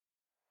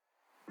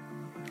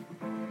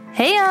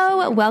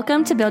Heyo!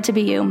 Welcome to Built to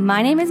Be You.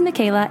 My name is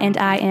Michaela, and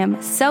I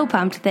am so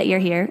pumped that you're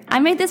here. I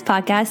made this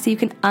podcast so you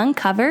can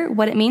uncover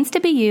what it means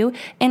to be you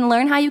and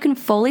learn how you can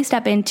fully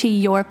step into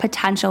your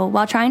potential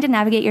while trying to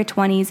navigate your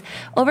 20s,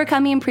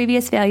 overcoming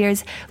previous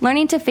failures,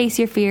 learning to face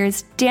your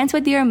fears, dance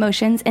with your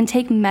emotions, and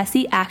take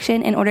messy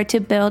action in order to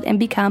build and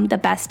become the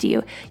best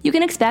you. You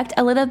can expect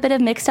a little bit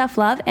of mixed tough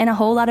love and a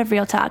whole lot of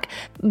real talk.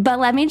 But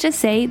let me just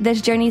say, this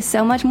journey is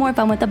so much more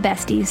fun with a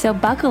bestie, so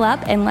buckle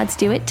up and let's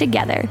do it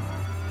together.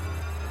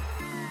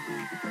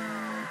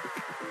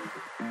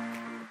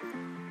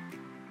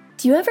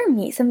 Do you ever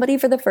meet somebody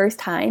for the first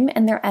time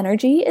and their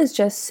energy is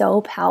just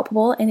so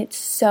palpable and it's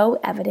so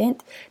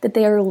evident that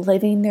they are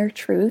living their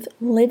truth,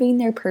 living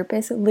their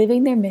purpose,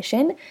 living their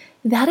mission?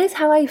 That is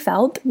how I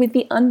felt with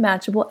the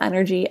unmatchable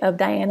energy of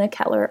Diana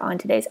Keller on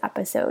today's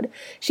episode.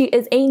 She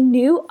is a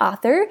new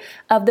author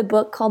of the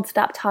book called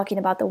Stop Talking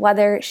About the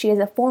Weather. She is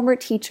a former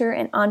teacher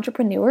and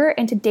entrepreneur,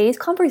 and today's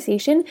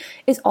conversation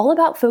is all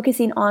about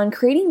focusing on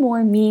creating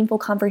more meaningful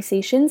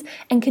conversations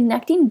and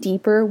connecting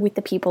deeper with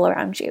the people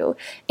around you.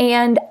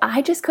 And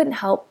I just couldn't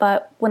help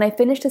but, when I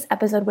finished this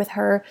episode with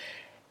her,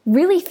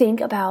 really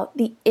think about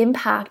the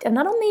impact of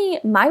not only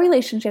my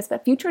relationships,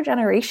 but future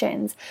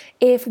generations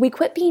if we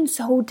quit being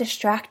so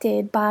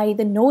distracted by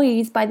the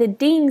noise, by the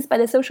dings, by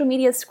the social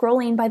media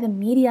scrolling, by the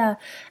media,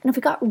 and if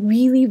we got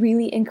really,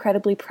 really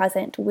incredibly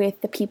present with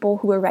the people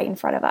who are right in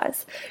front of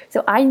us.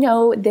 So I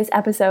know this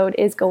episode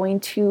is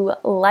going to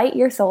light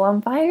your soul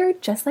on fire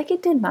just like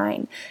it did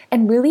mine,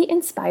 and really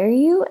inspire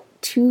you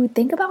to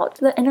think about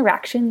the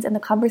interactions and the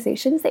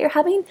conversations that you're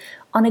having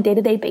on a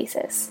day-to-day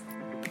basis.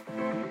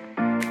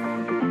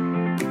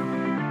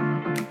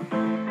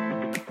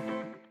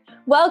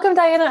 Welcome,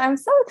 Diana. I'm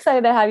so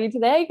excited to have you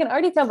today. I can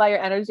already tell by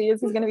your energy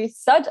this is going to be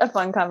such a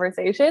fun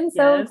conversation.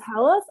 So yes.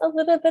 Tell us a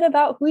little bit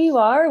about who you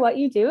are, what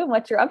you do, and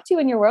what you're up to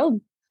in your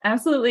world.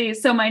 Absolutely.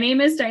 So my name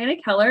is Diana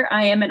Keller.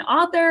 I am an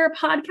author,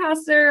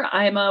 podcaster.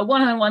 I'm a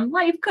one-on-one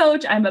life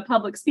coach. I'm a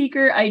public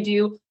speaker. I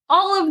do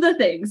all of the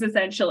things,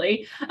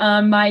 essentially.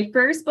 My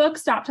first book,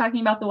 Stop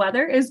Talking About the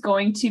Weather, is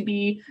going to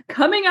be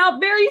coming out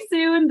very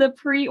soon. The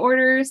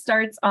pre-order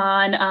starts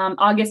on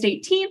August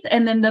 18th,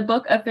 and then the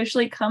book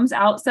officially comes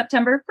out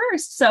September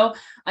 1st. So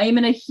I am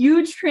in a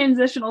huge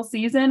transitional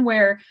season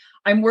where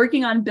I'm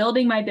working on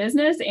building my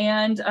business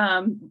and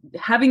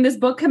having this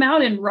book come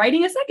out and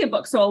writing a second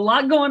book. So a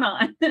lot going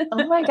on.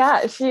 Oh my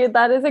gosh,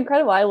 that is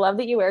incredible. I love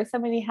that you wear so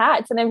many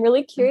hats. And I'm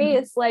really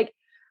curious,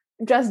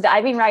 just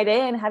diving right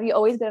in, have you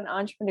always been an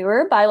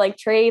entrepreneur by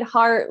trade,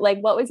 heart?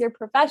 What was your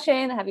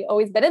profession? Have you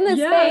always been in this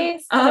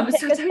space?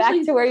 Take us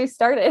back to where you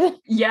started.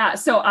 Yeah.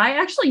 So I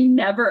actually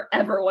never,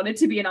 ever wanted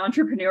to be an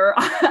entrepreneur.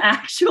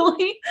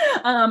 Actually,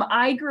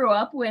 I grew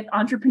up with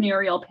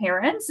entrepreneurial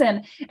parents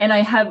and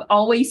I have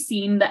always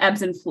seen the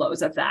ebbs and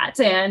flows of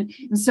that. And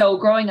so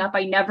growing up,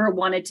 I never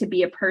wanted to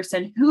be a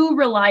person who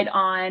relied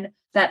on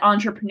that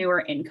entrepreneur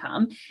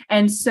income.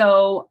 And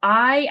so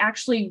I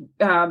actually,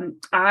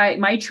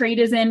 my trade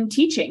is in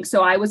teaching.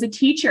 So I was a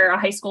teacher, a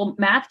high school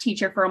math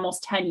teacher for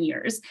almost 10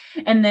 years.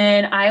 And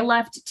then I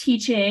left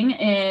teaching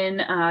in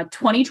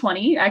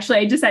 2020. Actually,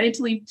 I decided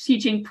to leave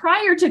teaching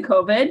prior to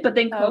COVID, but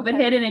then COVID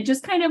hit and it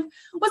just kind of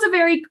was a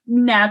very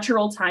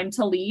natural time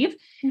to leave.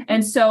 Mm-hmm.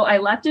 And so I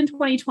left in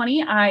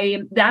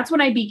 2020. That's when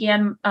I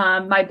began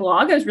my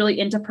blog. I was really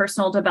into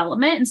personal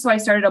development. And so I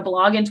started a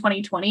blog in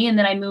 2020, and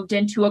then I moved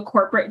into a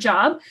corporate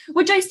job,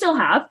 which I still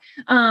have.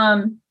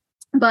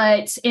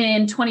 But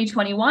in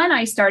 2021,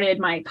 I started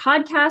my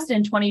podcast.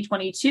 In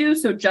 2022.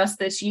 So just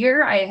this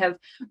year, I have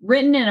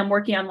written and I'm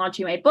working on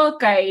launching my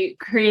book. I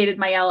created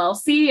my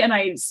LLC and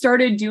I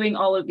started doing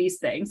all of these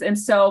things. And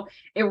so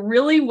it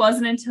really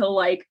wasn't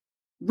until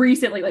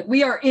recently,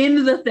 we are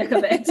in the thick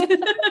of it.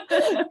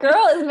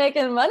 Girl is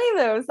making money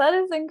though. So that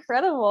is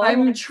incredible.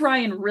 I'm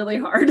trying really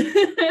hard.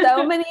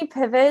 So many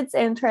pivots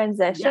and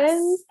transitions.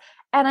 Yes.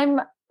 And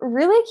I'm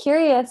really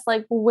curious,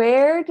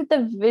 where did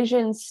the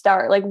vision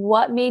start?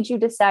 What made you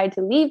decide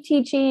to leave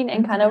teaching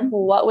and kind of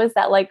what was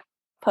that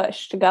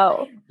push to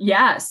go?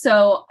 Yeah.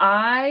 So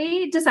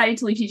I decided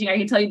to leave teaching. I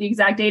can tell you the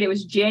exact date. It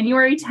was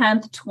January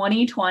 10th,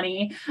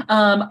 2020.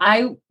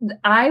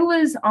 I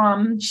was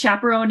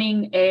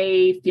chaperoning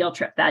a field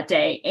trip that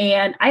day,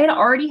 and I had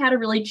already had a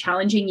really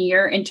challenging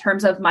year in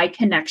terms of my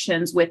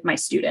connections with my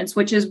students,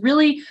 which is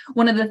really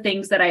one of the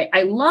things that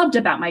I loved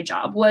about my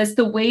job was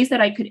the ways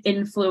that I could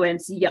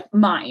influence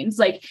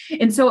minds.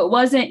 And so it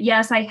wasn't,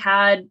 yes, I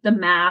had the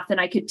math and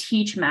I could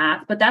teach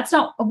math, but that's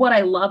not what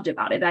I loved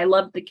about it. I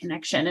loved the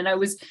connection, and it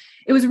was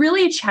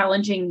really a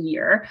challenging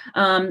year.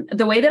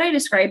 The way that I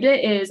described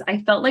it is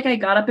I felt like I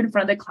got up in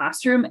front of the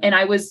classroom and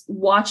I was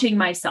watching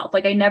myself.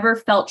 I never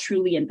felt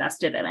truly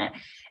invested in it.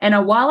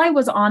 And while I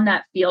was on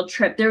that field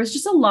trip, there was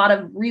just a lot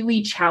of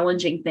really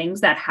challenging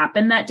things that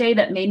happened that day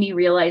that made me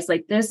realize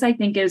this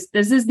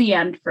is the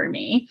end for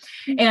me.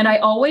 And I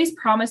always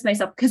promised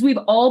myself, because we've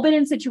all been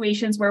in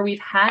situations where we've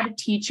had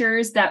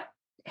teachers that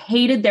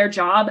hated their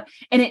job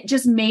and it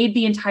just made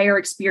the entire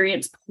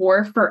experience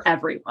poor for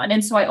everyone.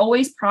 And so I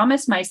always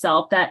promised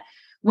myself that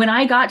when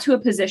I got to a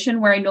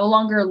position where I no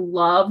longer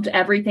loved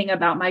everything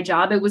about my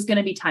job, it was going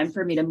to be time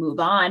for me to move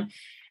on.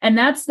 And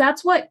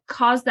that's what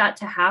caused that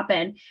to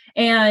happen.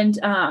 And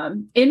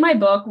in my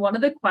book, one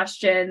of the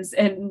questions,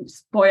 and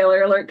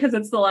spoiler alert, because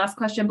it's the last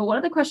question, but one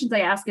of the questions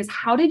I ask is,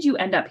 how did you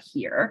end up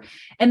here?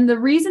 And the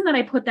reason that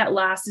I put that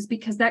last is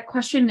because that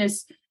question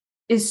is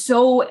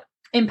so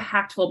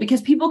impactful,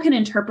 because people can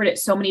interpret it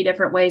so many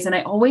different ways. And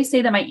I always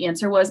say that my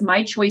answer was,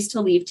 my choice to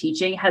leave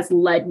teaching has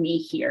led me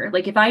here.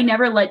 Like, if I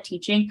never led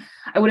teaching,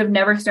 I would have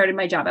never started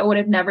my job. I would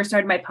have never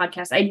started my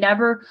podcast. I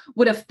never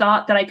would have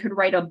thought that I could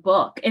write a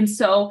book. And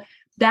so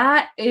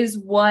that is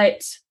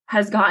what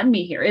has gotten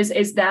me here,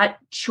 is that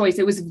choice.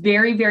 It was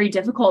very, very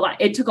difficult.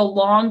 It took a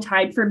long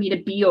time for me to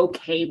be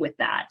okay with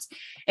that.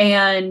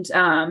 And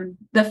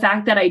the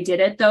fact that I did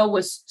it, though,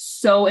 was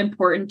so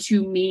important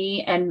to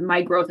me and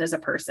my growth as a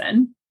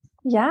person.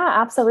 Yeah,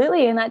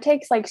 absolutely. And that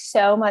takes like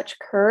so much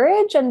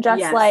courage and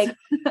just like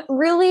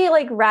really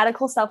like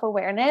radical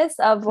self-awareness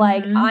of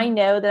like, I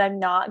know that I'm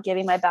not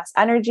giving my best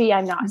energy.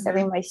 I'm not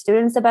serving my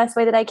students the best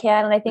way that I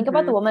can. And I think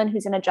about the woman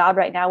who's in a job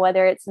right now,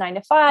 whether it's 9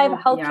 to 5,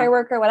 healthcare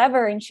worker,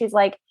 whatever. And she's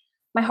like,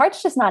 my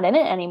heart's just not in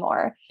it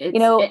anymore.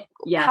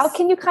 How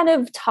can you kind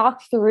of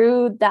talk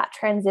through that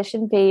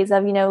transition phase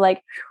of,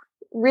 like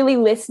really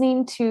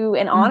listening to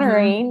and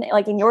honoring,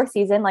 like in your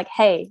season, like,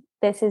 hey,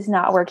 this is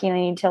not working. I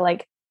need to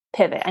like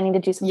pivot. I need to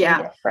do something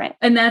different.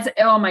 And that's,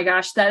 oh my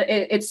gosh,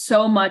 it's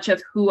so much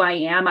of who I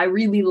am. I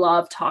really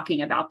love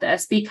talking about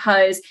this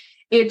because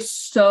it's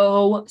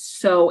so,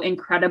 so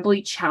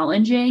incredibly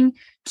challenging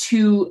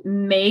to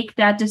make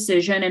that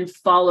decision and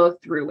follow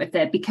through with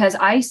it, because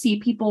I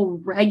see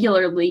people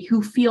regularly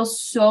who feel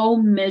so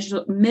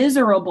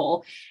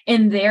miserable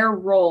in their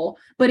role,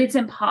 but it's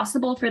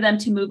impossible for them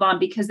to move on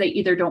because they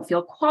either don't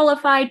feel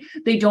qualified,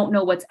 they don't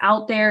know what's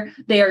out there,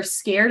 they are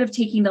scared of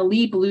taking the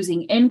leap,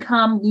 losing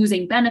income,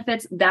 losing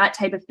benefits, that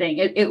type of thing.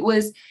 It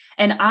was,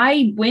 and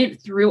I went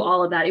through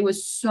all of that. It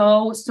was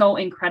so, so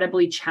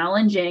incredibly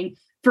challenging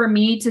for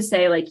me to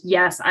say like,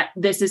 yes,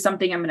 this is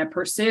something I'm going to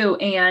pursue.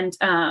 And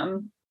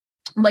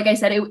like I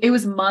said, it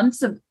was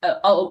months of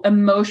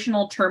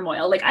emotional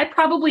turmoil. Like, I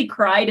probably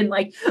cried in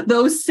like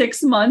those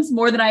 6 months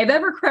more than I've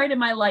ever cried in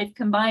my life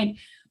combined,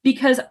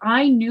 because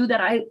I knew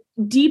that I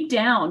deep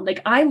down,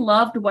 like, I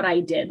loved what I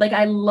did. Like,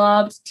 I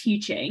loved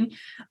teaching.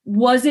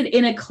 Was it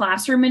in a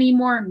classroom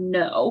anymore?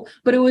 No,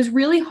 but it was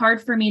really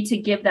hard for me to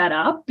give that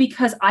up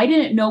because I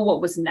didn't know what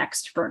was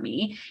next for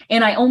me.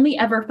 And I only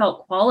ever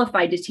felt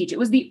qualified to teach. It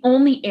was the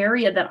only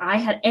area that I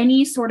had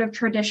any sort of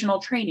traditional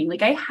training.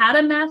 Like, I had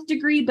a math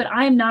degree, but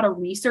I am not a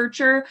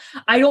researcher.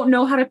 I don't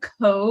know how to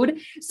code.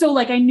 So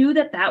like, I knew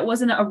that that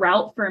wasn't a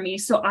route for me.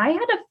 So I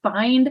had to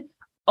find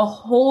a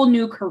whole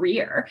new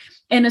career.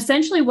 And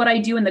essentially what I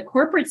do in the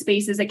corporate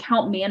space is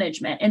account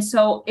management. And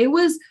so it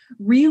was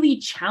really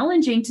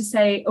challenging to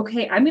say,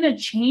 okay, I'm going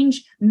to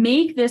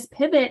make this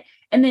pivot.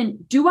 And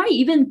then do I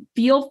even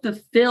feel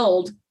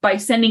fulfilled by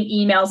sending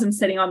emails and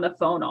sitting on the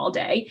phone all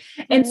day?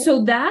 And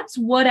so that's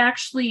what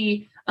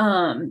actually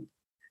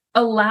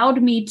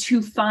allowed me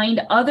to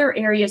find other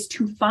areas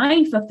to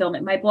find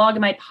fulfillment. My blog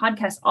and my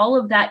podcast, all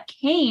of that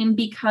came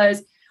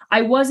because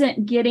I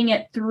wasn't getting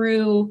it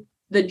through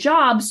the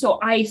job. So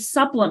I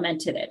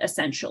supplemented it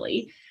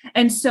essentially.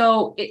 And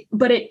so,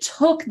 but it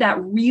took that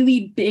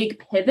really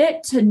big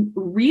pivot to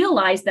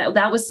realize that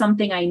that was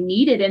something I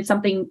needed and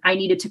something I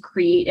needed to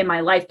create in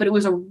my life. But it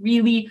was a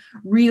really,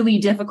 really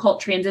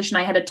difficult transition.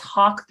 I had to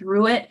talk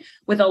through it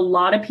with a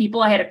lot of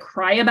people. I had to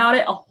cry about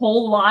it a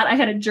whole lot. I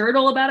had to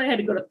journal about it. I had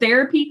to go to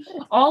therapy.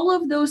 All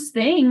of those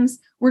things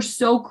were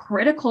so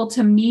critical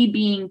to me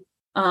being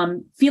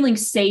feeling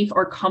safe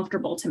or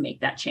comfortable to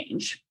make that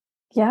change.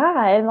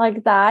 Yeah. And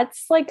like,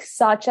 that's like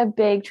such a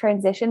big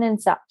transition and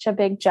such a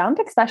big jump,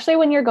 especially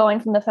when you're going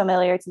from the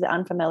familiar to the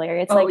unfamiliar.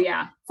 It's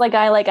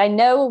I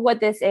know what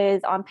this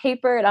is on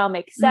paper. It all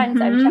makes sense.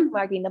 I'm check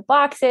marking the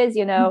boxes,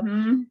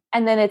 and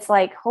then it's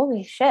like,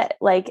 holy shit,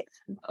 like,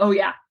 oh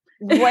yeah,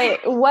 wait,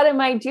 what am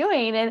I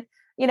doing? And,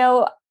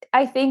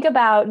 I think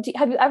about,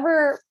 have you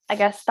ever, I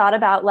guess, thought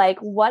about like,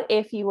 what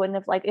if you wouldn't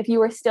have, like, if you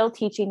were still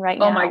teaching right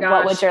now,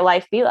 what would your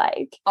life be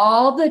like?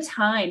 All the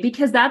time,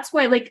 because that's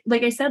why, like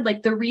I said,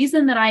 like the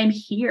reason that I'm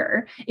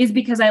here is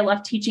because I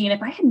left teaching. And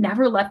if I had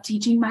never left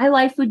teaching, my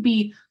life would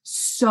be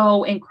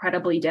so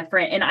incredibly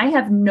different. And I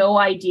have no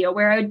idea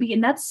where I would be.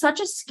 And that's such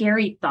a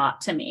scary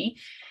thought to me.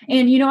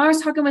 And, I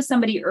was talking with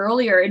somebody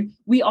earlier, and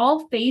we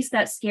all face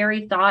that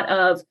scary thought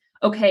of,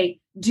 okay,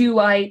 do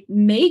I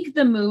make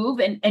the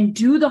move and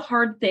do the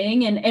hard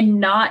thing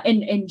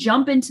and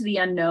jump into the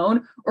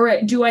unknown,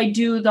 or do I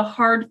do the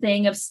hard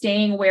thing of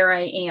staying where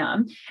I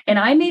am? And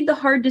I made the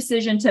hard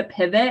decision to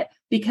pivot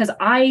because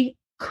I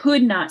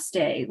could not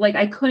stay. Like,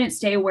 I couldn't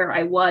stay where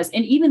I was.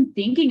 And even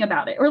thinking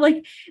about it, or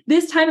like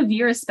this time of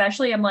year,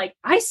 especially, I'm like,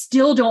 I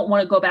still don't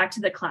want to go back to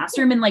the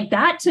classroom. And like,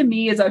 that to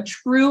me is a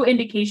true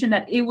indication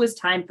that it was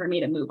time for me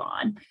to move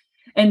on.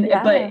 And,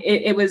 but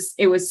it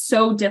was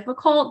so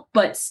difficult,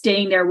 but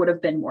staying there would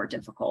have been more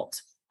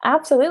difficult.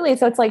 Absolutely.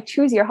 So it's like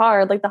choose your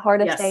heart, like the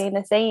heart of Yes. staying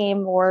the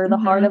same, or the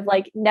heart of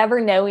like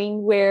never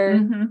knowing where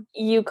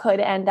you could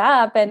end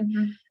up.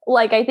 And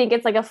like, I think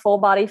it's like a full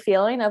body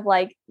feeling of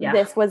like,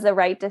 this was the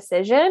right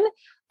decision.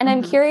 And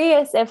I'm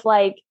curious if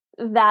like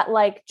that,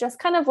 like just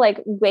kind of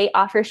like weight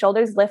off your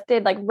shoulders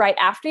lifted like right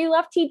after you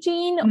left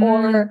teaching,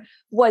 or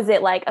was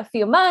it like a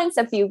few months,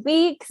 a few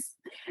weeks?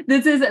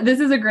 This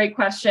is a great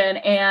question.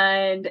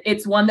 And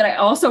it's one that I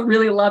also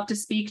really love to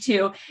speak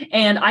to.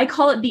 And I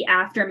call it the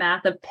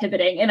aftermath of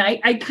pivoting. And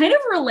I kind of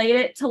relate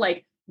it to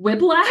like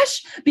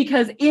whiplash,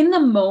 because in the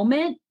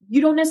moment,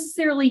 you don't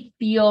necessarily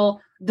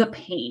feel the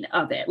pain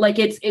of it. Like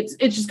it's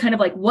just kind of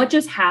like what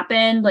just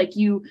happened. Like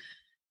you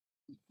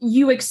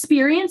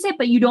experience it,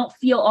 but you don't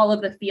feel all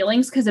of the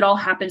feelings because it all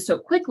happens so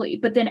quickly.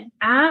 But then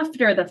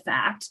after the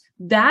fact,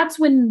 that's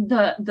when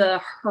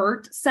the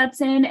hurt sets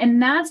in. And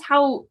that's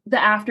how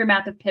the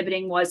aftermath of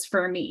pivoting was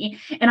for me.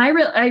 And I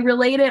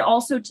relate it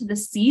also to the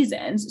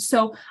seasons.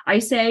 So I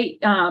say,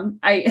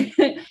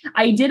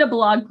 I did a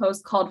blog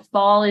post called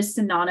Fall is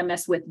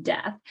Synonymous with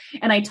Death.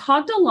 And I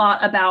talked a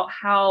lot about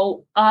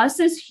how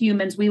us as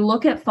humans, we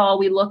look at fall,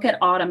 we look at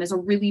autumn as a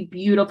really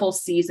beautiful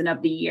season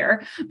of the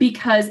year,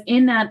 because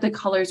in that the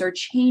colors are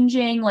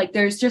changing. Like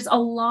there's just a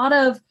lot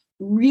of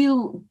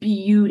real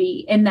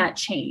beauty in that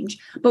change.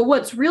 But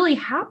what's really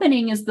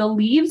happening is the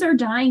leaves are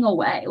dying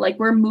away. Like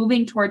we're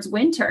moving towards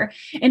winter.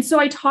 And so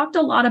I talked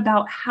a lot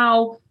about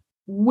how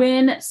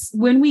when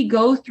we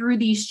go through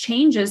these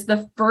changes,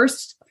 the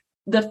first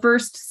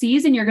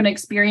season you're going to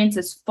experience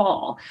is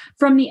fall.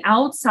 From the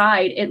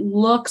outside, it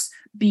looks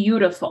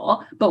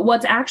beautiful, but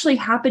what's actually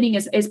happening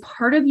is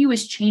part of you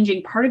is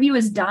changing, part of you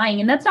is dying,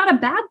 and that's not a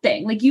bad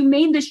thing. Like you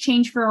made this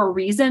change for a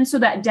reason, so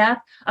that death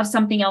of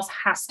something else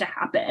has to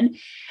happen.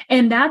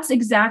 And that's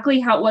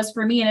exactly how it was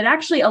for me. And it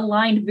actually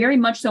aligned very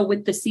much so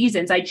with the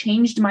seasons. I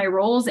changed my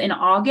roles in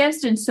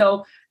August, and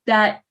so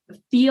that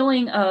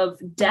feeling of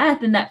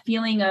death and that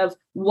feeling of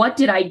what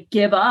did I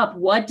give up,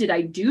 what did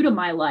I do to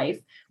my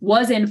life,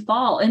 was in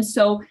fall. And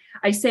so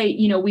I say,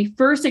 we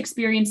first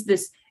experience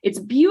this, it's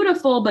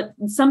beautiful, but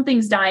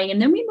something's dying. And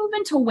then we move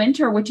into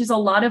winter, which is a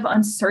lot of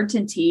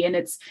uncertainty. And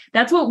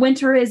that's what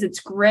winter is.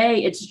 It's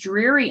gray, it's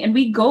dreary. And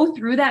we go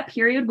through that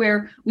period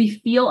where we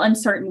feel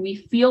uncertain, we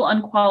feel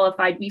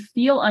unqualified, we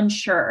feel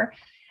unsure.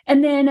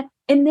 And then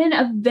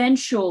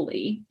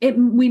eventually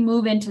we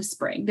move into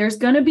spring. There's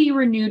going to be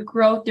renewed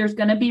growth. There's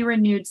going to be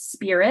renewed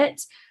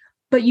spirit.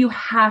 But you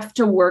have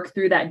to work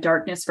through that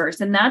darkness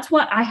first. And that's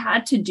what I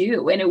had to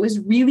do. And it was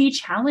really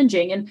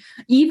challenging. And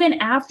even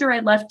after I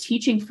left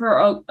teaching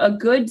for a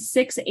good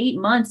 6-8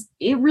 months,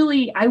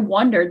 I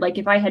wondered like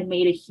if I had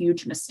made a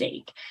huge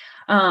mistake.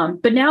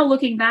 But now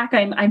looking back,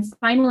 I'm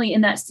finally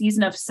in that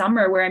season of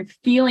summer where I'm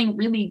feeling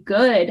really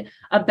good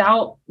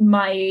about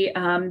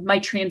my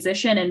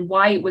transition and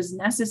why it was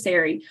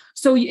necessary.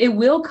 So it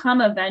will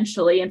come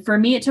eventually. And for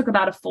me, it took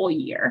about a full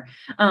year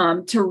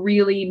to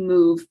really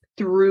move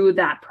through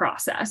that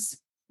process.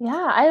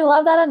 Yeah, I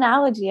love that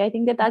analogy. I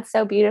think that that's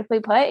so beautifully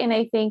put. And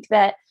I think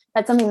that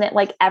that's something that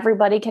like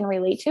everybody can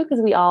relate to, because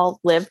we all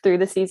live through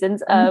the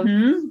seasons of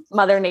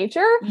Mother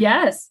Nature.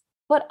 Yes.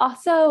 But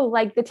also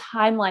like the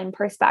timeline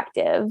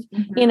perspective,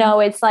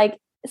 it's like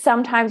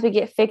sometimes we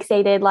get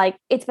fixated, like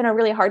it's been a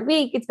really hard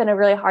week. It's been a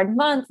really hard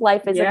month.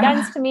 Life is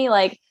against me.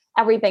 Like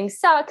everything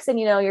sucks. And,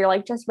 you're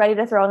like just ready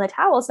to throw in the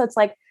towel. So it's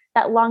like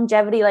that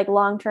longevity, like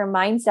long-term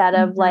mindset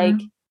of like,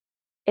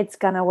 it's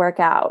going to work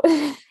out.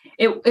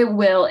 It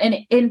will.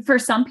 And for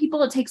some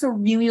people, it takes a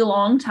really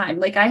long time.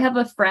 Like I have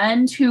a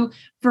friend who,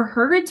 for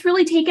her, it's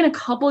really taken a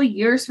couple of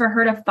years for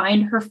her to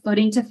find her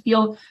footing, to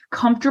feel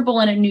comfortable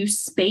in a new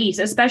space,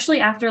 especially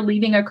after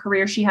leaving a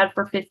career she had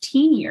for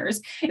 15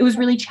 years. It was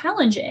really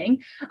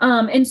challenging.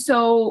 And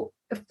so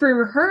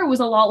for her, it was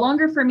a lot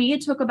longer. For me,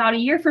 it took about a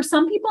year. For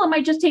some people, it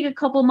might just take a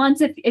couple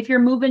months if you're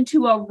moving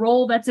to a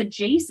role that's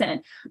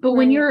adjacent. But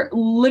when you're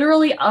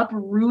literally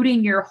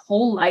uprooting your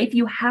whole life,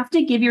 you have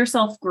to give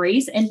yourself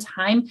grace and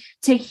time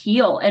to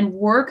heal and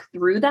work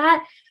through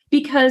that.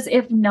 Because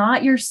if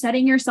not, you're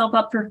setting yourself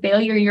up for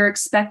failure. You're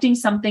expecting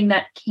something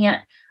that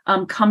can't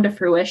come to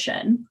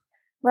fruition.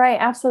 Right.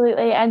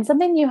 Absolutely. And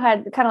something you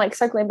had kind of like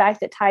circling back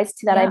that ties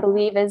to that, I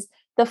believe, is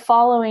the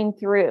following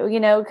through,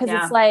 because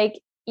it's like,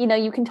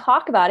 you can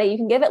talk about it. You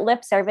can give it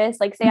lip service,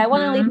 like say, I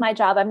want to leave my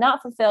job. I'm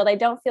not fulfilled. I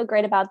don't feel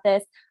great about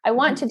this. I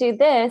want to do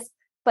this.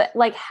 But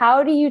like,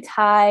 how do you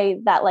tie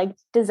that like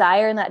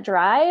desire and that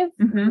drive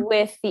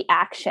with the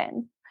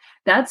action?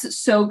 That's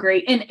so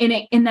great.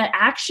 And that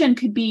action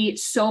could be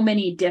so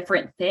many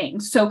different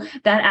things. So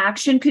that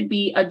action could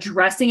be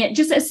addressing it,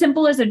 just as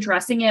simple as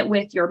addressing it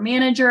with your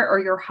manager or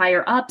your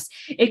higher ups.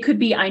 It could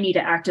be, I need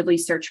to actively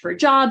search for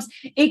jobs.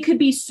 It could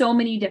be so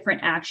many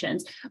different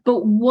actions.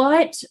 But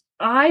what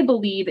I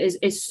believe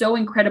is so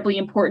incredibly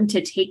important to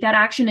take that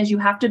action is you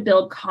have to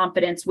build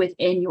confidence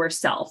within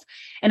yourself.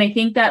 And I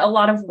think that a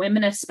lot of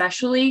women,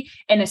 especially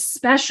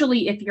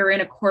if you're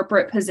in a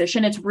corporate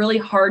position, it's really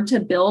hard to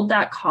build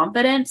that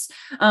confidence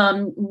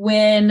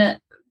when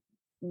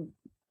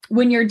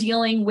you're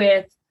dealing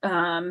with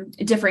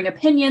differing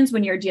opinions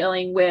when you're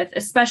dealing with,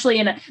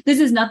 especially this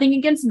is nothing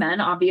against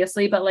men,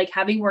 obviously, but like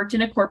having worked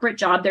in a corporate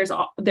job,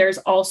 there's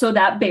also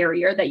that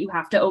barrier that you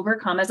have to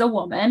overcome as a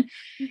woman.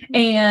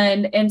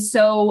 Mm-hmm. And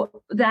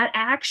so that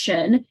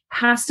action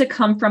has to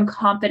come from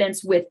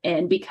confidence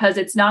within, because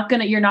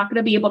you're not going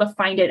to be able to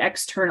find it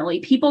externally.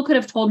 People could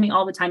have told me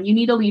all the time, you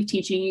need to leave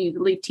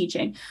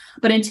teaching.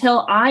 But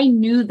until I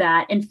knew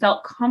that and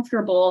felt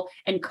comfortable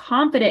and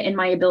confident in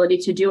my ability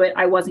to do it,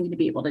 I wasn't going to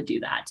be able to do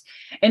that.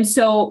 And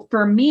so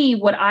for me,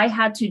 what I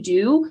had to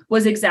do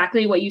was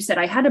exactly what you said.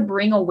 I had to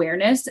bring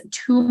awareness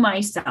to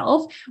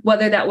myself,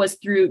 whether that was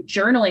through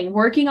journaling,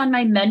 working on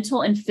my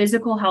mental and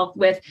physical health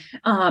with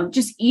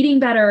just eating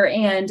better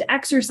and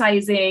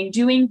exercising,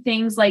 doing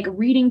things like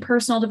reading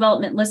personal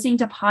development, listening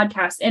to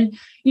podcasts. And,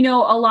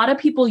 a lot of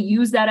people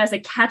use that as a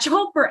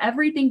catch-all for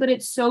everything, but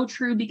it's so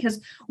true,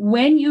 because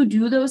when you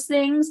do those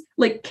things,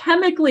 like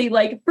chemically,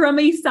 like from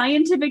a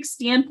scientific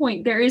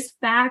standpoint, there is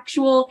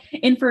factual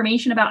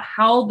information about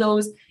how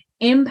those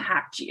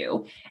impact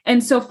you.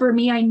 And so for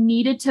me, I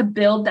needed to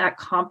build that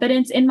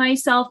confidence in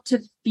myself to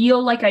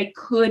feel like I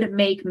could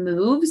make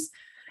moves.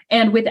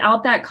 And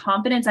without that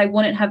confidence, I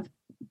wouldn't have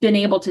been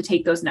able to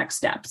take those next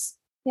steps.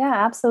 Yeah,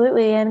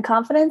 absolutely. And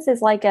confidence is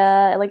like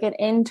an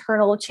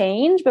internal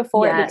change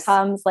before it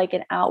becomes like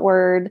an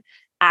outward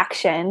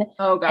action.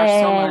 Oh gosh,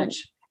 so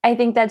much. I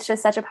think that's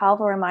just such a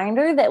powerful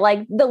reminder that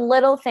like the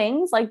little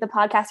things, like the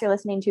podcast you're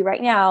listening to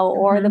right now,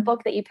 or the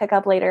book that you pick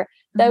up later,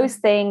 those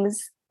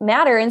things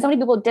matter. And so many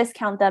people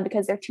discount them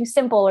because they're too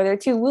simple or they're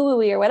too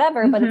woo-woo-y or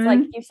whatever. But it's like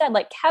you said,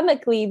 like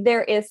chemically,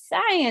 there is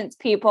science,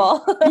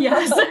 people.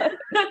 Yes,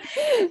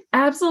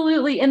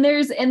 absolutely. And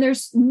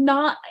there's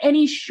not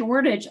any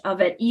shortage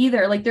of it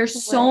either. Like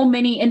there's so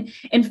many,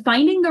 and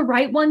finding the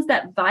right ones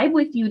that vibe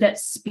with you, that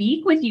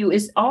speak with you,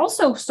 is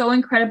also so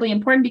incredibly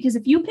important, because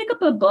if you pick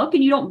up a book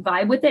and you don't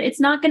vibe with it, it's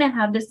not going to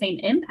have the same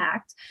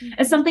impact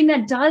as something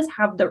that does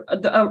have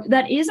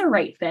that is a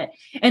right fit.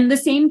 And the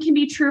same can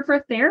be true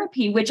for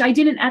therapy, which I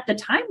didn't at the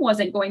time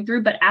wasn't going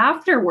through, but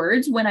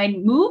afterwards, when I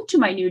moved to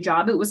my new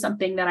job, it was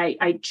something that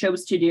I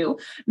chose to do,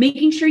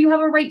 making sure you have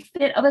a right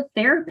fit of a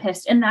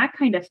therapist and that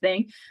kind of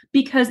thing,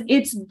 because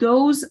it's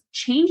those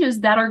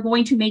changes that are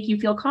going to make you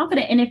feel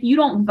confident. And if you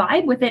don't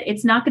vibe with it,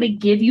 it's not going to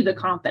give you the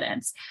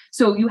confidence.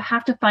 So you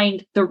have to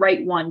find the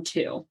right one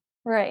too.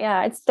 Right.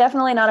 Yeah. It's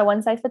definitely not a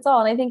one size fits all.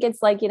 And I think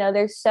it's like,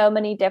 there's so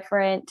many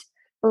different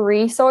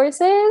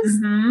resources.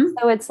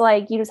 So it's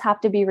like you just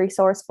have to be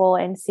resourceful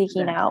and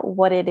seeking out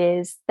what it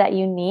is that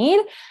you need.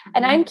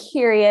 And I'm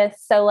curious,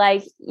 so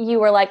like you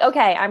were like,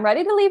 okay, I'm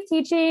ready to leave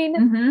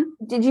teaching.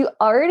 Did you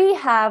already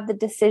have the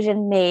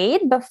decision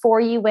made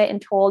before you went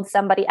and told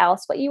somebody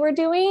else what you were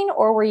doing,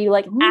 or were you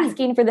like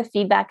asking for the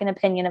feedback and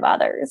opinion of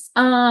others?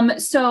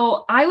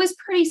 So I was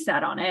pretty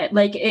set on it.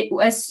 Like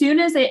as soon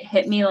as it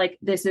hit me, like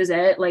this is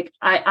it, like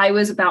I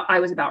was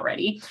about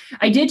ready.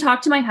 I did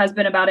talk to my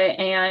husband about it,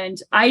 and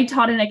I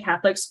taught in a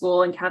Catholic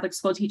school, and Catholic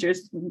school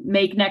teachers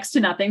make next to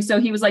nothing. So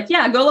he was like,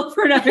 yeah, go look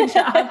for another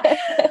job.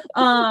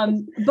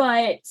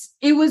 But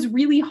it was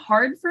really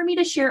hard for me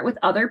to share it with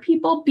other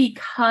people,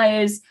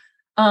 because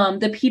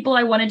the people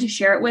I wanted to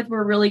share it with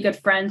were really good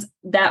friends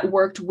that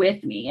worked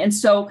with me. And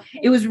so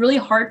it was really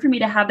hard for me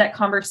to have that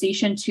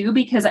conversation too,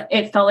 because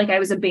it felt like I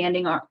was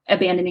abandoning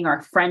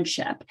our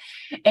friendship.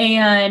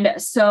 And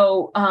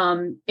so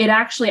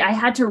I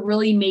had to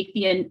really make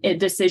a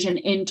decision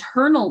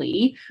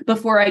internally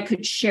before I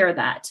could share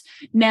that.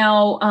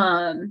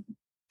 Now,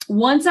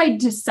 once I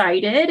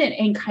decided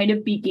and kind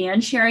of began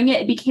sharing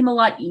it, it became a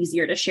lot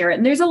easier to share it.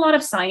 And there's a lot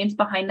of science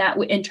behind that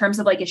in terms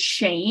of like a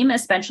shame,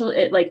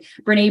 especially like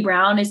Brene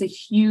Brown is a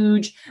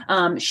huge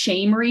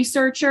shame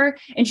researcher.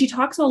 And she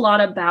talks a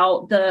lot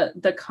about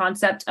the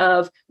concept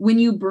of when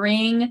you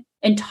bring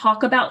and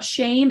talk about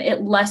shame,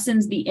 it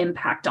lessens the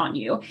impact on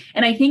you.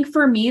 And I think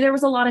for me, there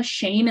was a lot of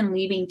shame in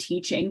leaving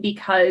teaching,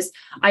 because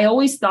I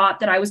always thought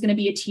that I was going to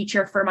be a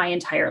teacher for my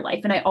entire life.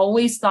 And I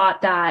always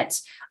thought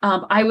that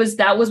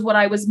that was what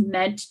I was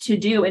meant to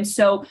do. And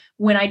so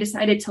when I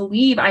decided to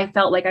leave, I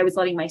felt like I was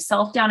letting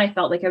myself down. I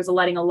felt like I was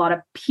letting a lot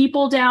of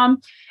people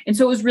down. And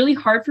so it was really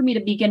hard for me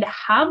to begin to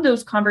have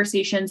those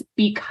conversations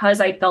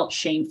because I felt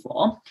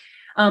shameful.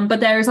 But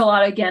there's a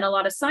lot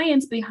of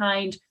science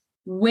behind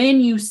when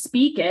you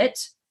speak it,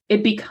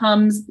 it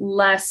becomes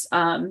less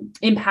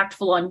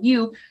impactful on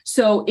you.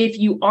 So if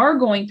you are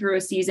going through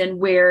a season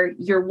where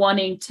you're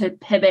wanting to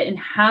pivot and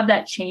have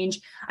that change,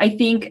 I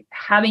think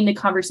having the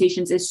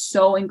conversations is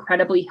so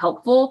incredibly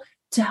helpful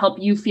to help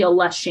you feel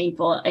less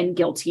shameful and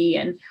guilty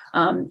and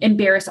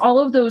embarrassed. All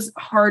of those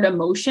hard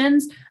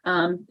emotions,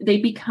 they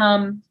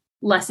become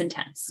less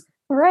intense.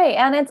 Right.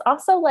 And it's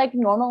also like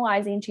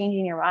normalizing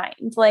changing your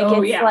mind. Like,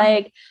 Oh, it's yeah.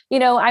 like,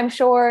 I'm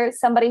sure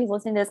somebody who's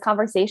listening to this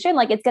conversation,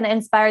 like it's going to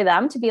inspire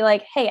them to be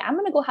like, hey, I'm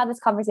going to go have this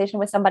conversation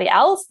with somebody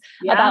else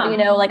about,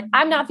 like,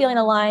 I'm not feeling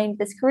aligned.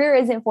 This career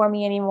isn't for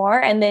me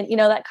anymore. And then,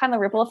 that kind of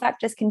ripple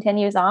effect just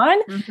continues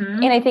on.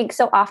 Mm-hmm. And I think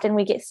so often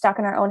we get stuck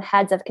in our own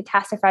heads of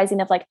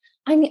catastrophizing of like,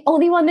 I'm the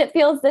only one that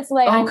feels this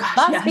way. I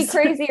must be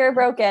crazy or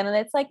broken. And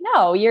it's like,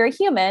 no, you're a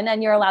human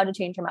and you're allowed to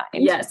change your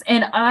mind. Yes.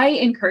 And I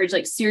encourage,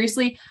 like,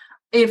 seriously,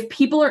 if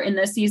people are in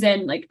this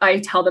season, like I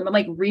tell them, I'm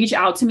like, reach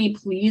out to me,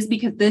 please,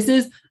 because this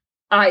is,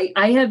 I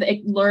have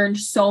learned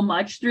so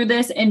much through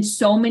this. And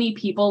so many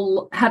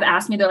people have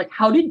asked me, they're like,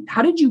 how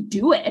did you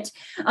do it?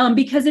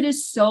 Because it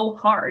is so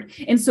hard.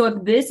 And so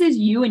if this is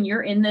you and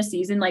you're in this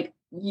season, like,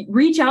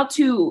 reach out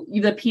to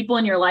the people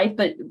in your life,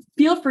 but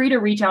feel free to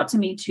reach out to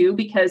me too,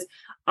 because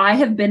I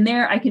have been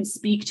there. I can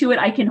speak to it.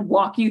 I can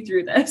walk you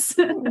through this.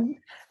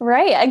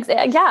 Right.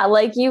 Yeah.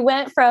 Like you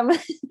went from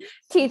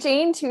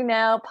teaching to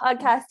now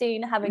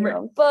podcasting, having your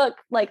own book,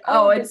 like,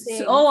 it's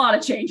a lot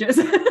of changes.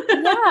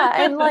 Yeah.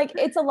 And like,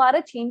 it's a lot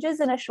of changes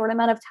in a short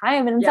amount of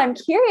time. And so I'm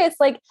curious,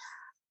 like,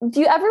 do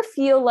you ever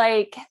feel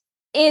like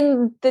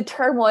in the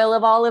turmoil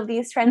of all of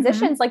these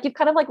transitions, like you've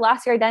kind of like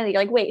lost your identity?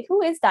 You're like, wait,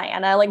 who is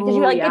Diana? Like, did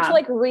you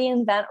like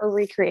reinvent or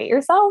recreate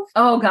yourself?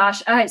 Oh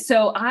gosh.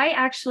 So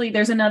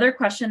there's another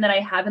question that I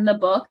have in the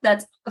book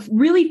that's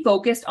really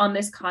focused on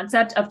this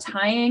concept of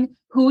tying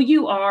who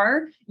you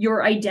are,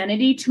 your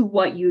identity, to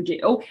what you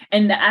do.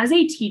 And as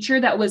a teacher,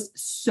 that was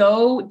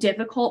so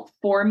difficult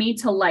for me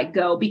to let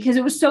go, because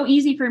it was so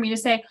easy for me to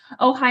say,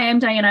 oh, hi, I'm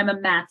Diana. I'm a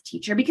math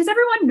teacher, because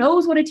everyone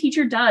knows what a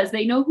teacher does.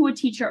 They know who a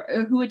teacher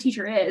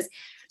is.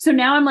 So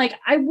now I'm like,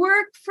 I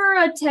work for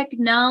a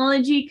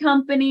technology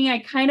company. I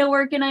kind of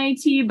work in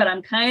IT, but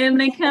I'm kind of an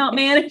account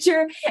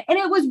manager. And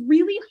it was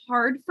really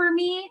hard for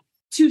me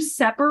to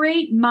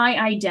separate my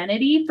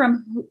identity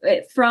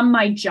from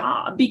my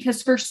job,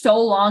 because for so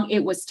long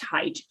it was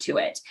tied to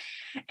it.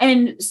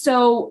 And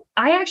so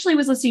I actually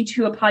was listening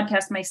to a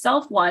podcast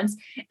myself once,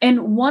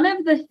 and one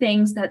of the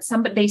things that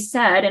they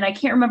said, and I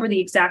can't remember the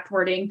exact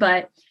wording,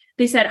 but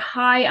they said,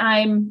 hi,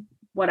 I'm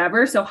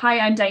whatever. So hi,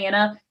 I'm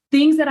Diana.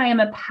 Things that I am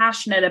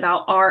passionate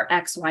about are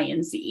X, Y,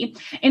 and Z.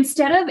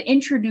 Instead of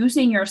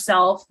introducing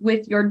yourself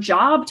with your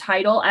job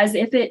title as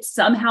if it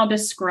somehow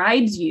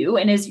describes you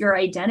and is your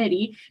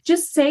identity,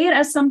 just say it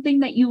as something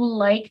that you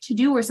like to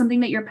do or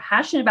something that you're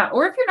passionate about.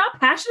 Or if you're not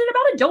passionate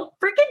about it, don't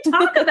freaking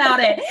talk about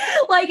it.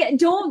 Like,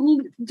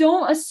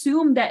 don't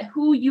assume that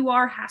who you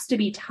are has to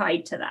be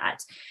tied to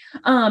that.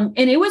 And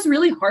it was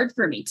really hard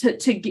for me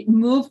to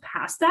move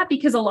past that,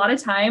 because a lot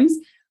of times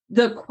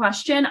the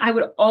question I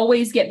would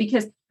always get,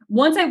 because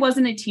once I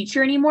wasn't a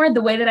teacher anymore,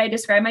 the way that I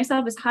describe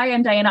myself is, hi,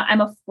 I'm Diana.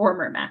 I'm a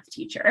former math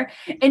teacher.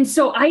 And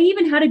so I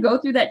even had to go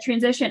through that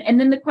transition. And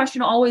then the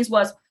question always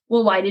was,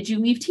 well, why did you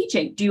leave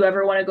teaching? Do you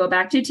ever want to go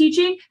back to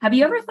teaching? Have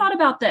you ever thought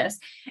about this?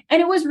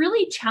 And it was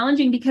really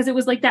challenging, because it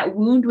was like that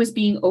wound was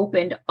being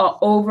opened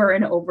over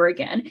and over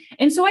again.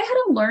 And so I had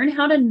to learn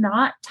how to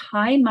not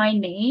tie my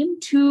name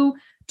to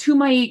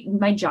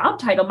my job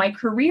title, my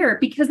career,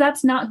 because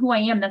that's not who I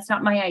am. That's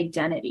not my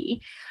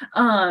identity.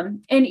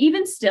 And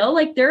even still,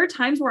 like, there are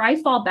times where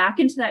I fall back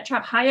into that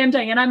trap. Hi, I'm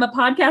Diana. I'm a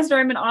podcaster.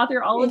 I'm an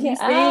author, all of these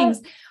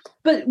things.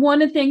 But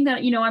one thing that,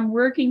 I'm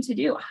working to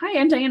do, hi,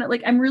 I'm Diana.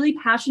 Like, I'm really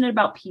passionate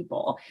about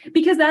people,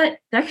 because that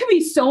can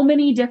be so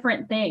many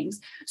different things.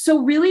 So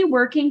really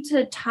working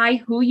to tie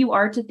who you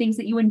are to things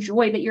that you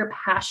enjoy, that you're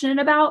passionate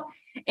about.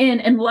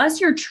 And unless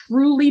you're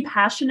truly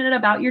passionate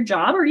about your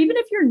job, or even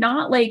if you're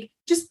not, like,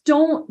 just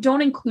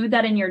don't include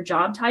that in your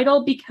job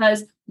title,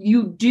 because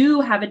you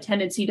do have a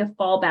tendency to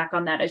fall back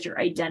on that as your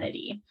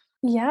identity.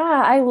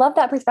 Yeah, I love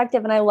that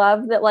perspective. And I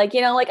love that, like,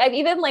 like I've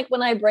even, like,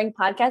 when I bring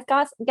podcast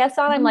guests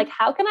on, I'm like,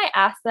 how can I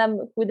ask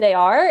them who they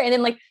are? And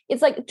then, like,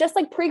 it's like, just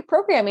like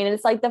pre-programming. And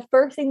it's like the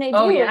first thing they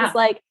do is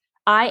like,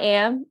 I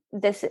am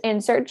this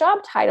insert job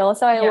title.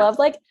 So I love,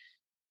 like,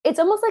 it's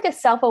almost like a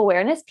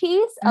self-awareness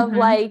piece of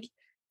like,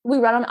 we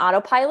run on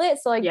autopilot.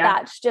 So like,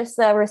 that's just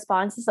the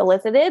response is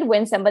elicited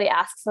when somebody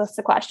asks us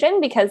a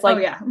question, because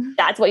like,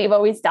 that's what you've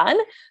always done.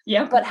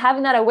 Yeah. But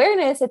having that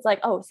awareness, it's like,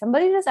 oh,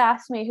 somebody just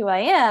asked me who I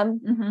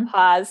am.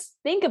 Pause,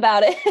 think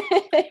about it.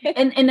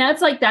 and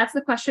that's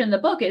the question in the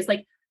book, is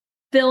like,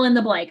 fill in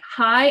the blank.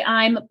 Hi,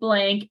 I'm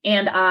blank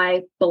and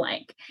I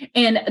blank.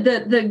 And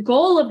the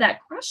goal of that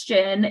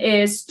question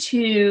is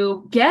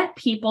to get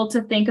people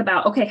to think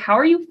about, okay, how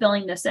are you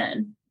filling this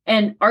in?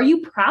 And are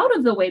you proud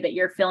of the way that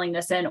you're filling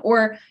this in?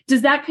 Or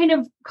does that kind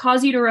of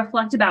cause you to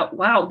reflect about,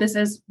 wow, this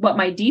is what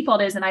my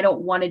default is, and I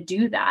don't want to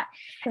do that.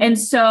 And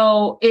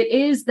so it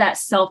is that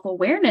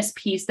self-awareness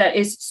piece that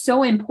is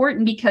so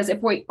important, because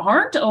if we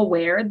aren't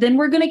aware, then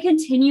we're going to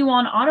continue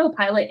on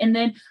autopilot. And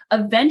then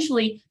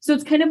eventually, so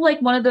it's kind of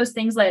like one of those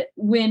things that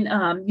when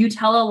you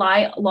tell a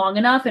lie long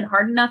enough and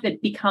hard enough,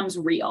 it becomes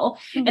real.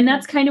 And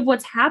that's kind of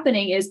what's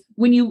happening, is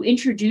when you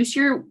introduce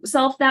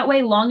yourself that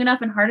way long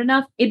enough and hard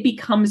enough, it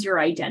becomes your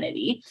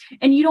identity.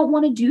 And you don't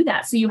want to do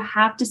that. So you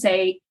have to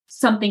say,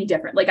 something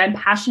different. Like, I'm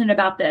passionate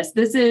about this.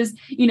 This is,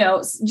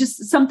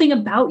 just something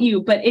about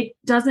you, but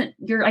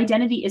your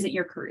identity isn't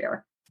your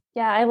career.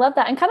 Yeah, I love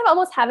that. And kind of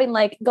almost having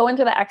like going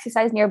through the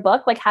exercise in your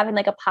book, like having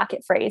like a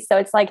pocket phrase. So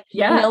it's like,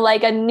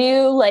 like a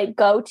new like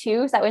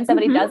go-to. So that when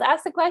somebody does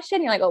ask the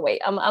question, you're like, oh,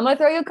 wait, I'm going to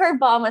throw you a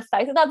curveball. I'm going to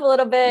spice it up a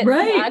little bit.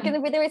 Right. It's not going to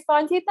be the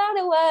response you thought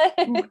it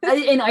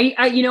was. And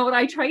I, you know what,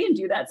 I try and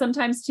do that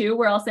sometimes too,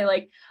 where I'll say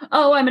like,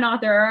 oh, I'm an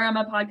author, or I'm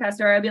a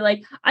podcaster. I'd be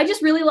like, I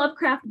just really love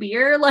craft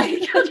beer.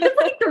 Like, just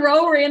like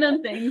throw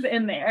random things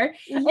in there.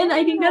 Yeah. And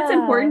I think that's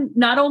important,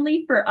 not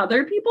only for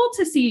other people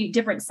to see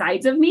different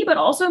sides of me, but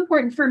also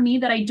important for me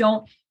that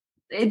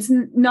it's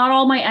not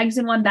all my eggs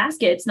in one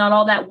basket. It's not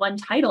all that one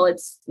title.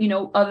 It's,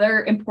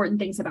 other important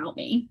things about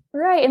me.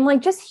 Right. And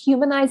like just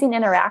humanizing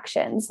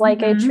interactions.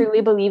 Like I truly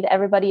believe that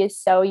everybody is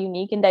so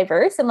unique and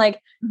diverse. And like,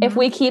 if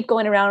we keep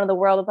going around in the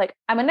world of like,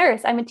 I'm a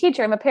nurse, I'm a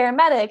teacher, I'm a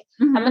paramedic,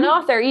 I'm an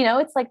author,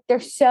 it's like,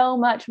 there's so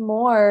much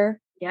more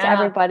to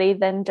everybody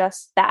than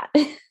just that.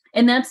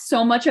 And that's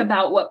so much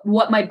about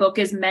what my book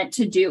is meant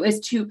to do,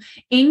 is to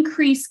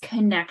increase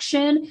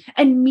connection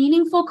and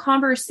meaningful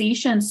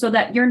conversations so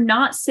that you're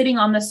not sitting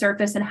on the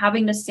surface and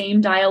having the same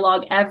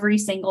dialogue every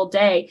single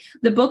day.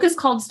 The book is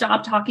called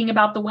Stop Talking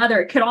About the Weather.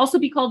 It could also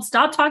be called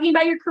Stop Talking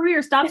About Your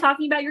Career, Stop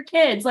Talking About Your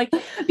Kids, like,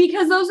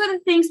 because those are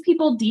the things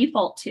people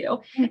default to.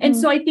 And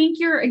so I think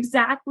you're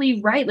exactly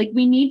right. Like,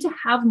 we need to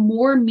have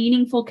more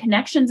meaningful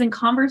connections and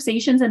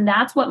conversations. And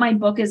that's what my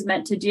book is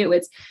meant to do.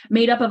 It's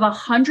made up of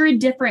 100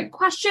 different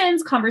questions,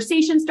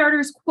 conversation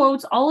starters,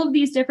 quotes, all of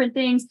these different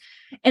things.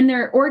 And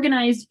they're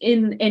organized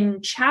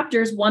in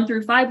chapters 1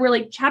 through 5, where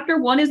like chapter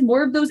 1 is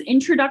more of those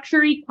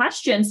introductory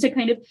questions to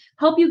kind of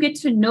help you get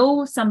to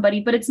know somebody.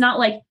 But it's not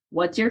like,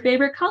 what's your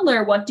favorite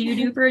color? What do you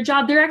do for a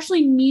job? They're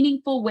actually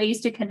meaningful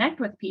ways to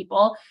connect with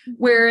people.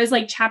 Whereas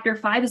like chapter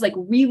 5 is like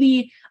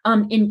really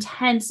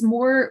intense,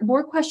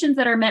 more questions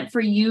that are meant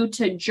for you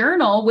to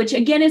journal, which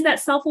again is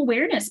that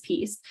self-awareness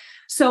piece.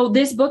 So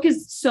this book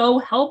is so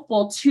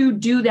helpful to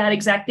do that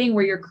exact thing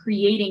where you're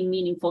creating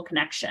meaningful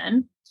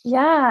connection.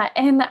 Yeah.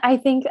 And I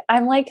think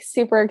I'm like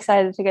super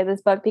excited to get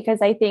this book,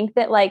 because I think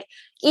that like,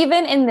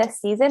 even in this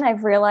season,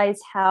 I've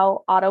realized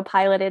how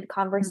autopiloted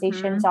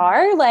conversations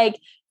are. Like,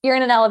 you're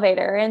in an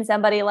elevator and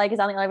somebody like is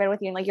on the elevator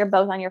with you and like you're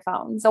both on your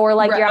phones, or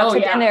like you're out to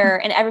dinner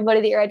and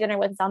everybody that you're at dinner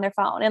with is on their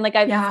phone. And like,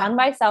 I've found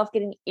myself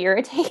getting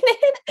irritated.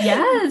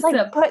 Yes.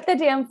 Like, put the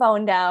damn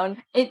phone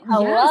down.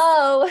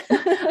 Hello.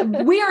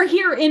 Yes. We are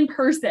here in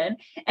person.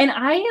 And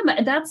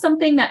that's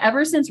something that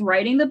ever since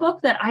writing the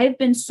book that I've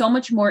been so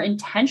much more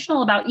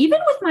intentional about, even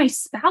with my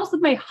spouse,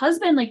 with my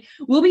husband. Like,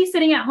 we'll be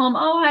sitting at home.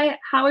 Oh, hi,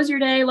 how was your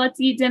day?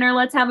 Let's eat dinner.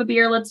 Let's have a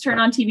beer. Let's turn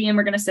on TV, and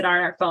we're going to sit on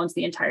our phones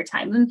the entire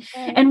time.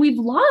 And we've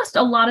lost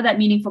a lot of that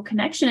meaningful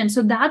connection. And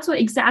so that's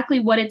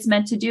exactly what it's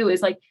meant to do,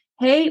 is like,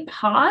 hey,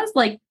 pause,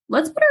 like,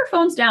 let's put our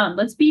phones down.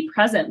 Let's be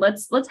present.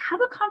 Let's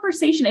have a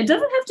conversation. It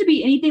doesn't have to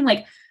be anything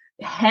like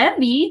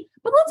heavy,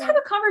 but let's have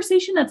a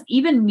conversation that's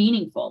even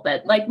meaningful,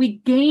 that like we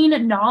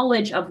gain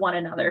knowledge of one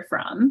another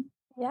from.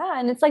 Yeah.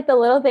 And it's like the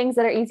little things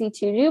that are easy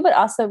to do, but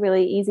also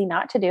really easy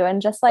not to do.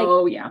 And just like,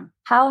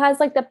 how has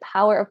like the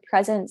power of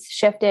presence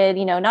shifted,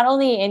 not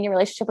only in your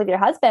relationship with your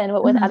husband,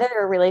 but with other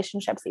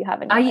relationships that you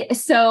have in your life?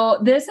 So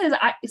this is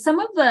some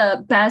of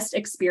the best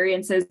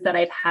experiences that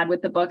I've had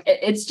with the book.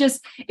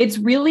 It's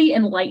really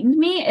enlightened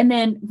me, and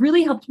then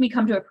really helped me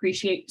come to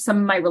appreciate some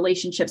of my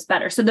relationships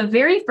better. So the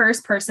very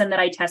first person that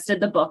I tested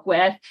the book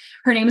with,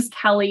 her name is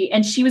Kelly,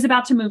 and she was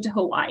about to move to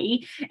Hawaii.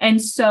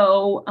 And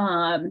so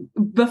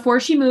before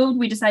she moved,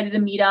 we decided to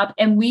meet up,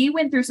 and we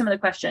went through some of the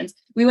questions.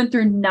 We went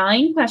through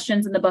 9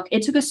 questions in the book.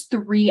 It took us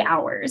 3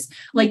 hours.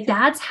 Like,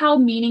 that's how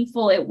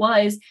meaningful it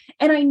was.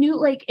 And I knew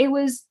like it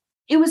was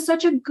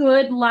such a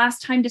good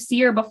last time to see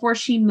her before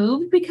she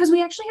moved, because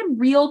we actually had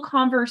real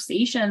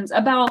conversations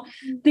about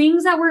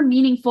things that were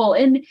meaningful.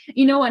 And,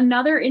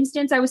 another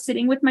instance, I was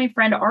sitting with my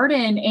friend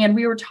Arden, and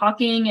we were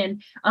talking,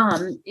 and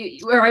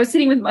where I was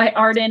sitting with my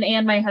Arden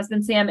and my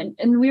husband, Sam,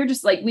 and we were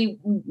just like,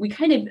 we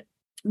kind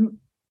of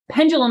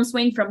pendulum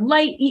swing from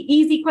light,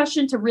 easy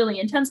question to really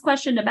intense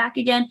question to back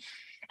again.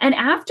 And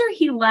after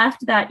he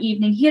left that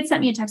evening, he had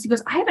sent me a text. He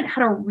goes, I haven't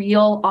had a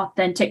real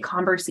authentic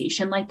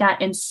conversation like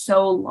that in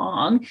so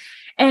long.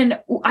 And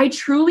I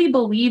truly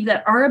believe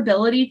that our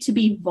ability to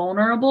be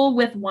vulnerable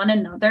with one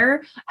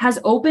another has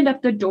opened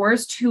up the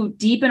doors to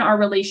deepen our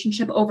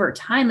relationship over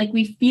time. Like,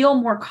 we feel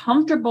more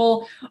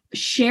comfortable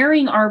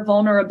sharing our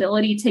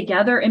vulnerability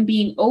together and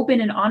being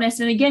open and honest.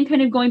 And again,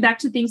 kind of going back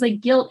to things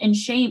like guilt and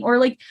shame, or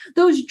like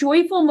those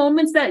joyful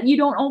moments that you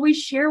don't always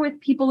share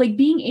with people, like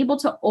being able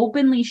to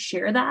openly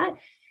share that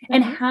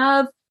and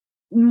have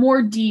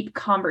more deep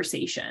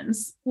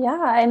conversations.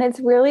 Yeah. And it's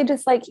really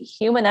just like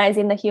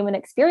humanizing the human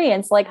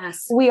experience. Like,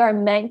 we are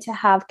meant to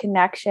have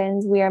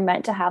connections. We are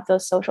meant to have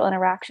those social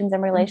interactions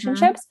and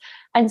relationships.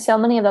 And so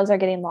many of those are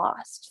getting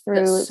lost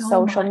through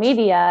social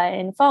media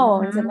and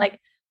phones. And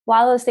like,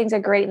 while those things are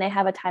great and they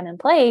have a time and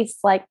place,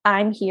 like,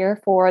 I'm here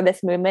for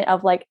this movement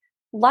of like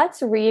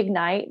let's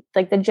reignite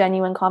like the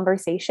genuine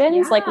conversations.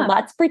 Yeah. Like,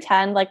 let's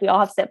pretend like we all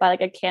have to sit by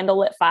like a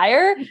candlelit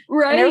fire,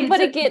 right? And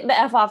everybody get the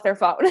F off their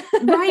phone.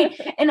 Right.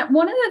 And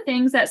one of the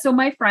things that, so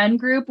my friend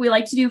group, we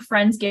like to do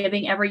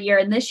Friendsgiving every year.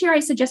 And this year I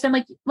suggested, I'm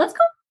like, let's go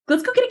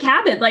get a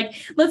cabin. Like,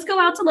 let's go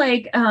out to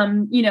like,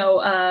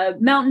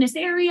 mountainous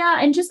area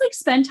and just like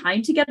spend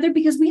time together,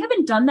 because we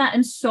haven't done that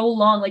in so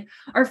long. Like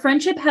our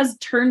friendship has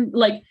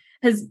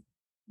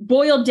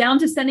boiled down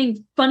to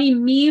sending funny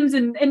memes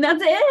and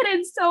that's it.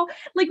 And so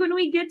like when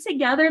we get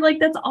together, like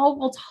that's all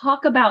we'll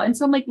talk about. And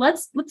so I'm like,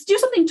 let's do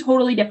something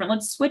totally different.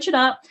 Let's switch it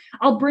up.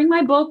 I'll bring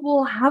my book.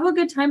 We'll have a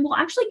good time. We'll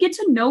actually get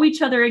to know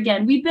each other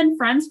again. We've been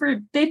friends for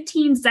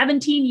 15,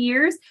 17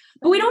 years,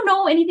 but we don't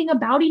know anything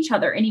about each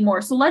other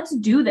anymore. So let's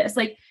do this.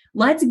 Like,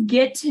 let's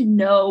get to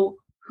know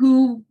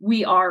who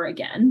we are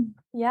again.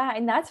 Yeah.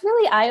 And that's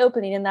really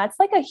eye-opening. And that's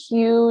like a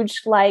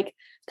huge, like,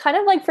 kind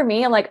of like for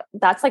me, I'm like,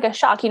 that's like a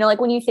shock,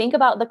 like when you think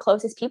about the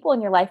closest people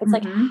in your life, it's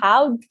like,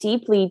 how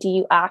deeply do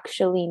you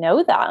actually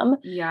know them?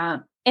 Yeah.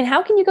 And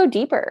how can you go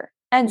deeper?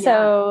 And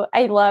so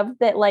I love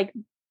that, like,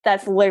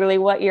 that's literally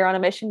what you're on a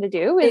mission to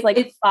do is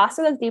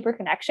foster those deeper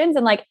connections,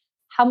 and like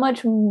how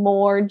much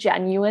more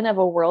genuine of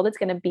a world it's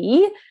going to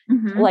be,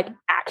 like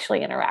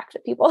actually interact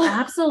with people.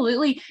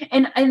 Absolutely.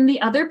 And the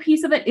other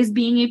piece of it is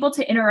being able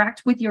to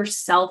interact with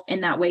yourself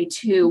in that way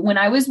too. When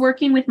I was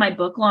working with my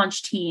book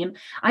launch team,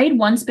 I had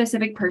one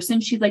specific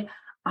person. She's like,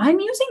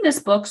 I'm using this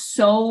book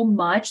so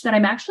much that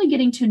I'm actually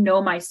getting to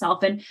know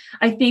myself. And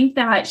I think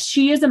that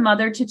she is a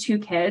mother to 2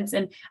 kids.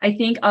 And I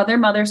think other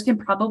mothers can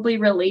probably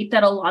relate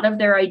that a lot of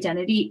their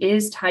identity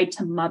is tied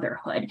to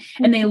motherhood,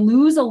 and they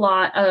lose a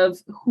lot of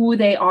who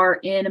they are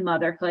in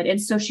motherhood. And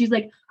so she's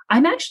like,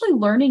 I'm actually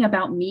learning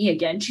about me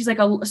again. She's like,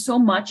 so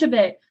much of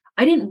it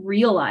I didn't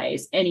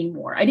realize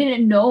anymore. I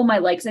didn't know my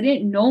likes. I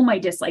didn't know my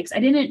dislikes. I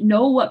didn't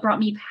know what brought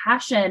me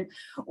passion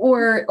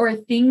or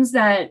things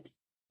that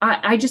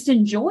I just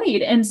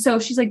enjoyed. And so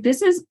she's like,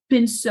 this has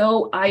been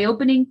so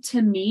eye-opening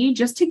to me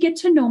just to get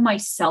to know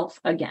myself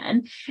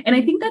again. And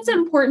I think that's an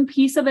important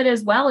piece of it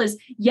as well is,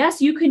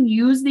 yes, you can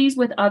use these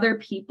with other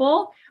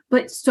people,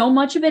 but so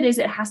much of it is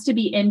it has to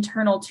be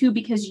internal too,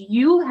 because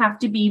you have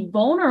to be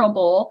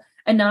vulnerable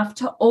enough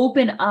to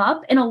open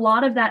up. And a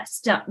lot of that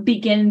stuff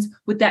begins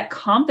with that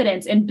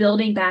confidence and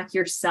building back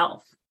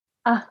yourself.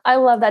 I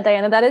love that,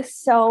 Diana. That is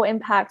so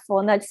impactful.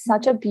 And that's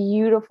such a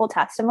beautiful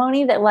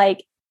testimony that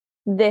like,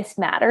 this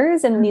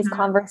matters, and these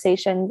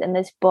conversations in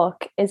this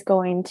book is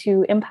going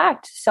to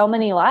impact so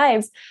many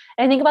lives.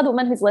 And I think about the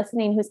woman who's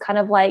listening, who's kind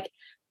of like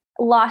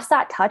lost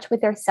that touch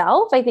with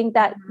herself. I think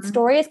that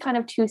story is kind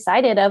of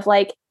two-sided of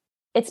like,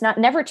 it's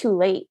never too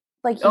late.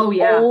 Like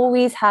you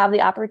always have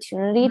the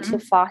opportunity to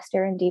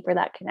foster and deeper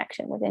that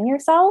connection within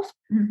yourself.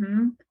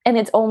 And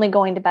it's only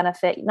going to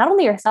benefit not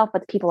only yourself,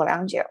 but the people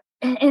around you.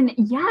 And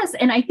yes.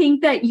 And I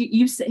think that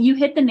you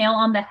hit the nail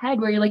on the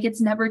head where you're like,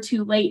 it's never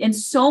too late. And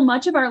so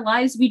much of our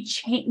lives, we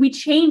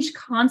change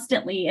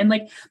constantly. And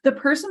like the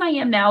person I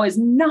am now is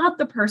not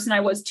the person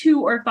I was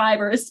 2 or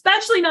 5, or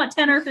especially not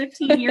 10 or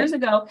 15 years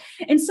ago.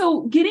 And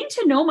so getting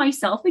to know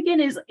myself again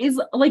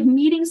is like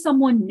meeting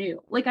someone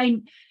new.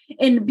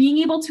 And being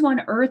able to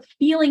unearth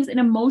feelings and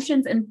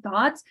emotions and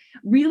thoughts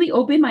really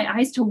opened my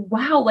eyes to,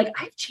 wow, like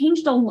I've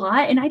changed a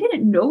lot and I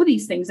didn't know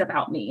these things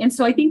about me. And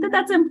so I think that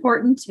that's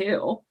important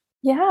too.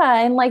 Yeah.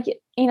 And like,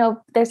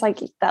 there's like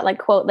that like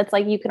quote that's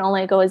like, you can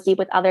only go as deep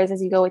with others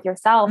as you go with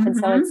yourself. And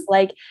so it's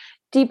like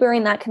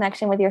deepening that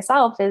connection with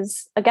yourself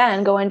is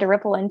again, going to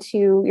ripple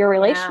into your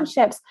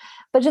relationships.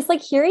 But just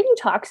like hearing you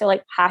talk so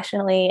like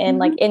passionately and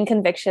like in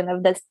conviction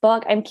of this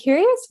book, I'm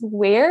curious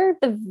where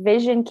the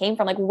vision came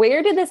from. Like,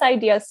 where did this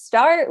idea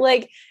start?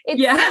 Like,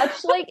 it's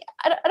such like,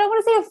 I don't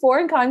want to say a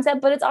foreign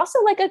concept, but it's also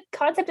like a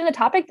concept and a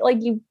topic like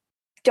you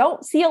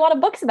don't see a lot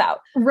of books about.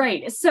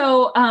 Right.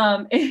 So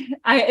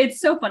it's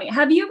so funny.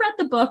 Have you read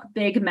the book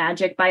Big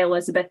Magic by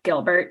Elizabeth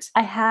Gilbert?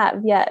 I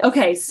have, yes.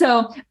 Okay.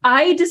 So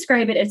I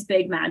describe it as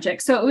big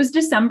magic. So it was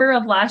December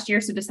of last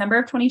year. So December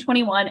of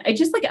 2021, I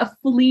just like a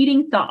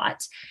fleeting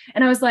thought.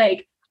 And I was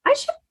like, I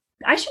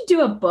should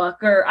do a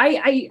book, or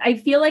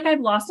I feel like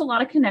I've lost a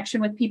lot of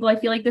connection with people. I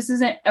feel like this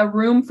isn't a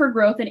room for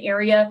growth, an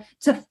area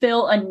to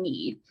fill a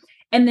need.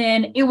 And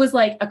then it was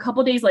like a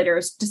couple days later, it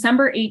was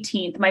December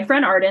 18th. My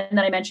friend Arden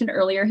that I mentioned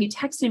earlier, he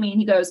texted me and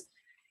he goes,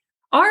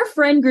 our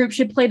friend group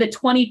should play the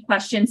 20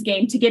 questions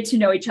game to get to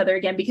know each other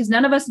again, because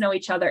none of us know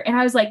each other. And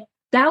I was like,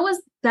 that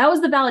was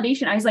the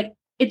validation. I was like,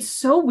 it's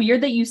so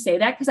weird that you say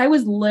that, because I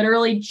was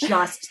literally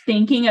just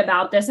thinking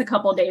about this a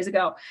couple of days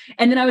ago.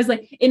 And then I was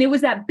like, and it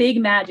was that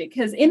big magic,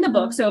 because in the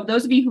book, so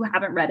those of you who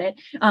haven't read it,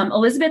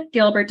 Elizabeth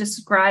Gilbert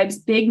describes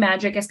big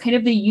magic as kind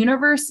of the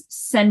universe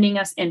sending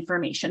us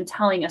information,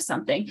 telling us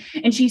something.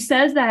 And she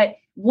says that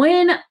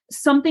when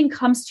something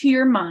comes to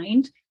your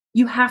mind,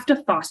 you have to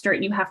foster it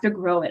and you have to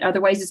grow it.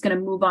 Otherwise, it's going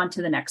to move on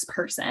to the next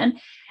person.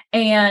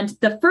 And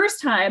the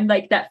first time,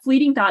 like that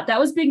fleeting thought, that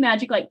was big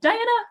magic. Like, Diana,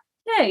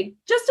 hey,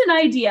 just an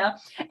idea.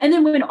 And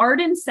then when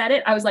Arden said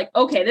it, I was like,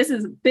 okay, this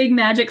is big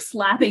magic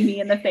slapping me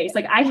in the face.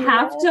 Like I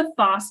have to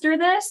foster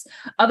this.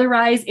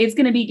 Otherwise it's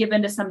going to be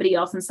given to somebody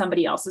else and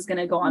somebody else is going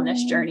to go on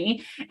this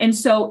journey. And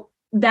so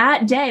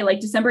that day, like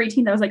December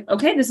 18th, I was like,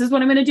 okay, this is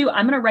what I'm going to do.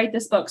 I'm going to write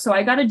this book. So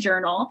I got a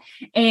journal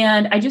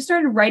and I just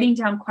started writing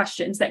down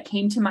questions that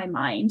came to my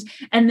mind.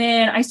 And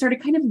then I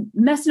started kind of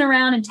messing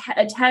around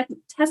and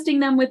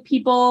testing them with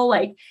people,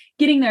 like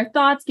getting their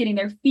thoughts, getting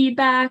their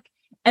feedback.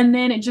 And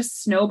then it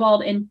just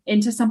snowballed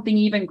into something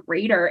even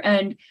greater.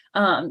 And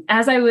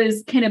as I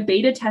was kind of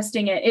beta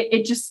testing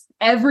it just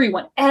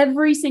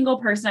every single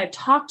person I've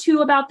talked to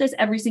about this,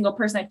 every single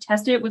person I've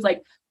tested it was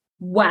like,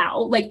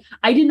 wow, like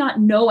I did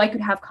not know I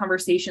could have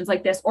conversations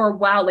like this, or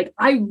wow, like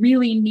I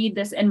really need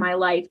this in my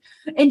life.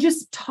 And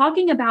just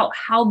talking about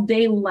how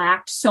they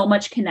lacked so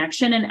much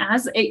connection. And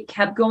as it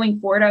kept going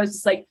forward, I was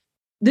just like,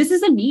 this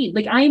is a need.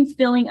 Like I am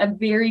feeling a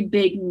very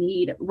big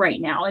need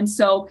right now. And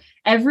so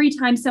every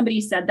time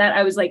somebody said that,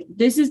 I was like,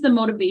 this is the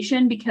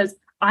motivation because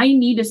I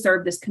need to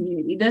serve this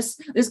community.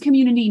 This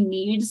community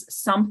needs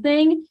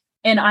something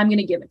and I'm going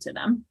to give it to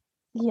them.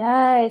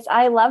 Yes,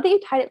 I love that you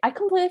tied it. I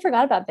completely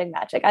forgot about Big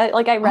Magic. I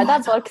read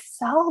that book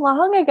so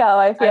long ago.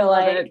 I feel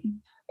like,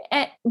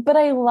 but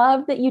I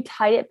love that you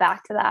tied it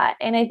back to that.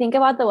 And I think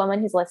about the woman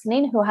who's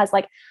listening who has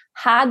like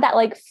had that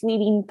like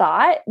fleeting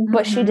thought,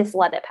 but she just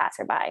let it pass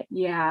her by.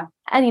 Yeah.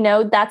 And you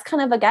know, that's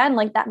kind of again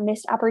like that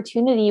missed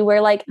opportunity where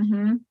like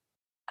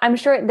I'm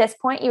sure at this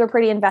point you were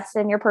pretty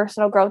invested in your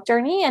personal growth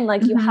journey and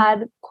like you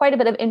had quite a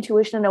bit of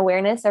intuition and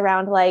awareness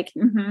around like,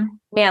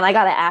 man, I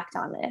got to act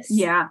on this.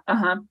 Yeah.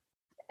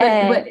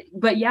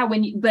 But yeah,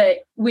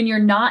 when you're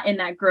not in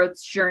that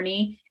growth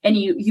journey and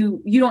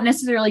you don't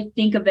necessarily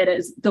think of it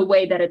as the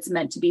way that it's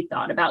meant to be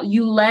thought about,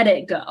 you let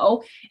it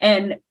go.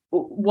 And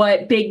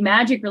what Big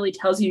Magic really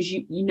tells you is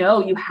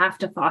you have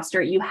to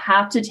foster it. You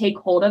have to take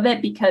hold of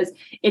it because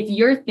if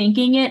you're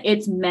thinking it,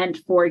 it's meant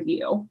for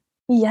you.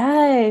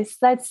 Yes,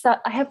 that's I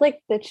have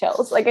like the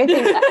chills. Like I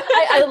think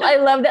I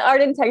love that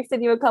Arden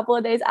texted you a couple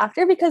of days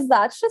after because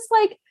that's just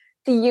like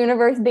the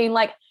universe being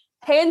like,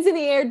 hands in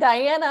the air,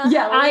 Diana.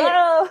 Yeah,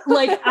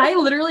 I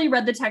literally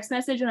read the text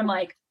message and I'm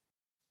like,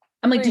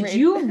 did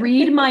you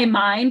read my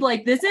mind?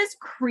 Like, this is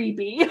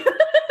creepy.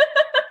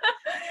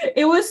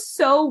 It was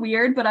so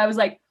weird, but I was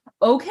like,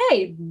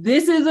 okay,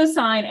 this is a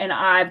sign and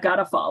I've got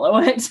to follow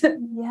it.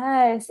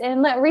 Yes.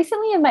 And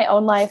recently in my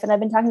own life, and I've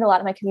been talking to a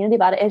lot of my community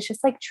about it, it's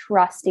just like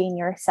trusting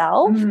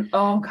yourself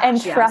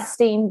and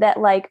trusting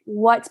that like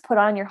what's put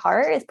on your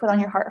heart is put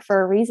on your heart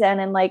for a reason.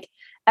 And like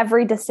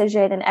every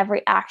decision and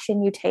every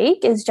action you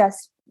take is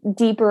just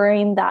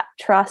deepening that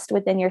trust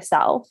within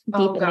yourself.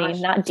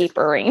 Deepening, not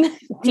deepering.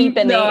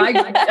 Deepening. No, I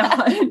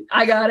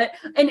got it.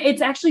 And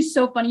it's actually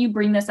so funny you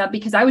bring this up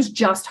because I was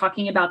just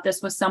talking about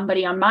this with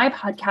somebody on my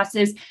podcast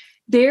is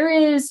there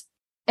is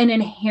an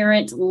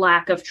inherent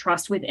lack of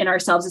trust within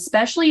ourselves,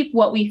 especially if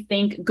what we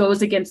think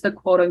goes against the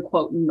quote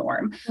unquote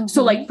norm.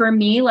 So like for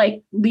me,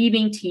 like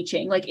leaving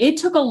teaching, like it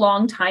took a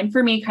long time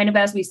for me, kind of,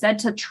 as we said,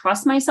 to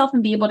trust myself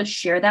and be able to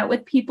share that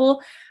with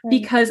people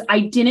because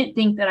I didn't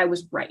think that I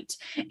was right.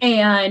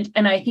 And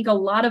I think a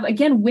lot of,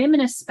 again,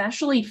 women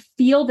especially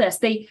feel this,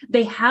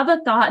 they have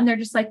a thought and they're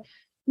just like,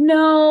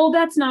 no,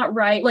 that's not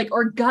right. Like,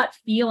 or gut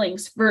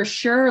feelings for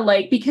sure.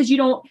 Like, because you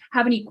don't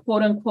have any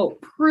quote unquote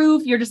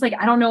proof. You're just like,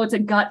 I don't know. It's a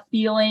gut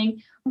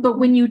feeling. But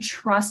when you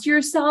trust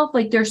yourself,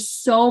 like there's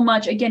so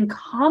much, again,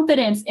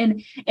 confidence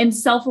and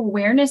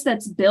self-awareness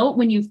that's built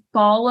when you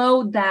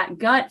follow that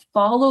gut,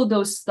 follow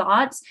those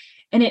thoughts.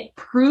 And it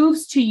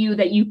proves to you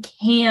that you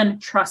can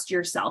trust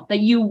yourself, that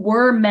you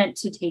were meant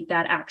to take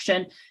that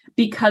action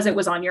because it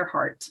was on your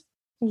heart.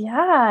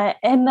 Yeah.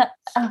 And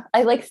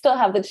I like still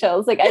have the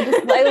chills. Like I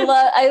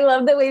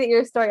love the way that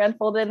your story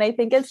unfolded. And I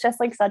think it's just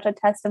like such a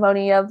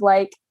testimony of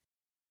like,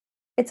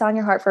 it's on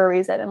your heart for a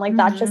reason. And like,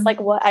 that's just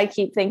like what I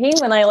keep thinking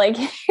when I like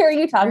hear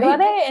you talk about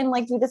it. And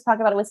like, you just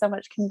talk about it with so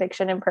much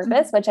conviction and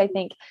purpose, which I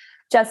think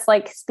just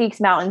like speaks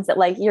mountains that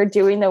like you're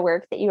doing the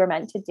work that you were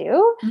meant to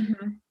do.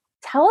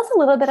 Tell us a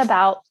little bit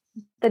about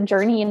the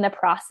journey and the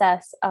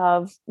process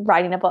of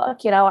writing a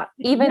book, you know,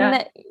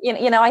 even,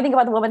 you know, I think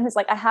about the woman who's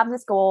like, I have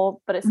this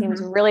goal, but it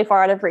seems really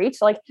far out of reach.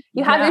 Like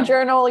you have your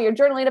journal, you're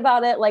journaling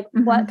about it. Like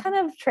what kind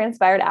of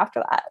transpired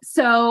after that?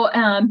 So,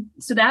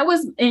 so that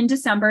was in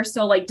December.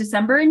 So like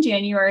December and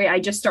January, I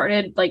just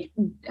started, like,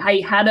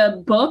 I had a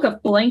book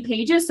of blank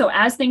pages. So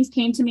as things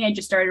came to me, I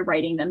just started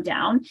writing them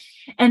down.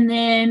 And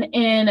then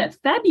in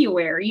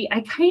February,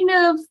 I kind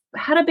of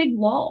had a big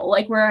lull,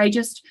 like where I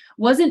just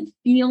wasn't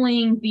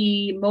feeling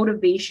the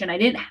motivation.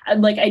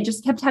 I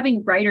just kept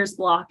having writer's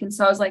block. And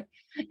so I was like,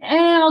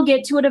 I'll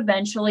get to it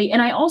eventually.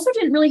 And I also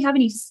didn't really have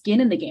any skin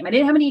in the game. I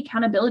didn't have any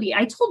accountability.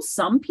 I told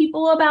some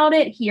people about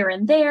it here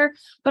and there,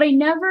 but I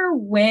never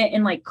went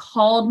and like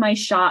called my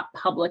shot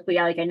publicly.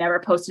 I never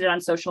posted it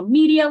on social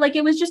media. Like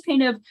it was just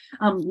kind of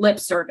lip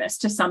service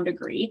to some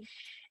degree.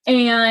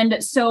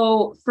 And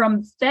so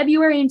from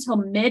February until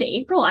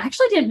mid-April, I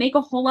actually didn't make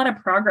a whole lot of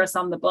progress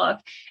on the book.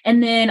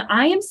 And then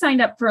I am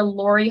signed up for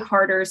Lori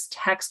Harder's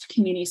text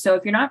community. So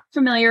if you're not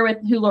familiar with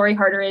who Lori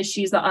Harder is,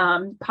 she's the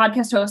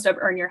podcast host of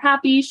Earn Your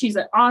Happy. She's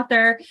an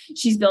author.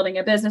 She's building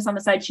a business on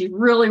the side. She's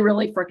really,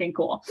 really freaking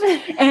cool.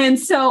 And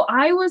so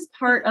I was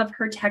part of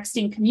her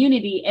texting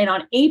community. And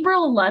on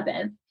April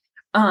 11th,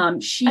 I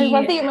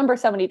love that you remember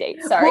so many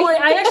dates. Sorry. Well,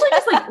 I actually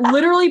just like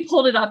literally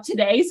pulled it up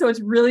today. So it's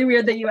really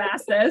weird that you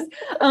asked this.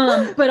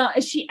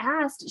 But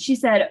she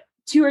said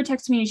to her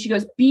text community, she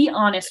goes, be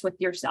honest with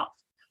yourself.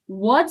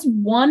 What's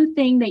one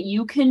thing that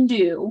you can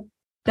do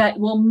that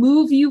will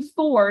move you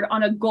forward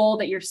on a goal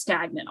that you're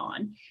stagnant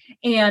on?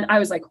 And I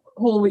was like,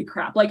 holy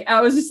crap. Like,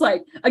 I was just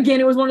like, again,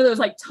 it was one of those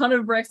like ton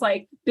of bricks,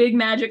 like big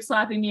magic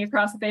slapping me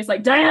across the face,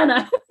 like,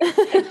 Diana,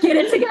 get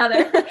it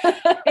together.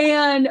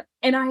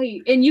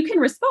 And you can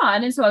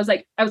respond. And so I was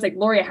like,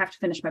 Lori, I have to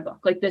finish my book.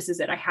 Like, this is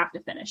it. I have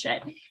to finish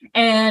it.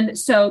 And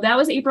so that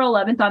was April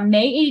 11th. On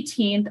May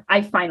 18th,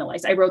 I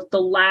finalized. I wrote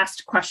the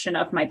last question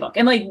of my book.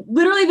 And like,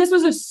 literally, this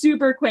was a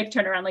super quick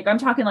turnaround. Like, I'm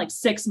talking like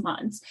 6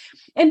 months.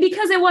 And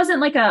because it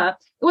wasn't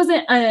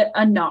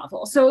a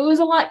novel. So it was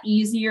a lot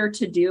easier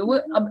to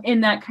do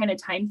in that kind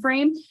of time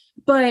frame.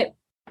 But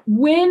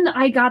when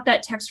I got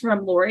that text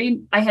from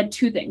Lori, I had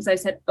two things. I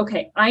said,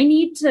 okay, I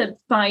need to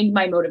find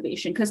my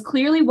motivation because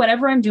clearly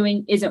whatever I'm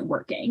doing isn't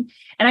working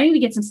and I need to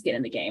get some skin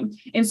in the game.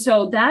 And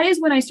so that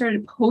is when I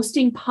started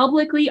posting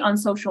publicly on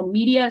social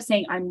media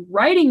saying, I'm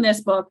writing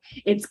this book.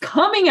 It's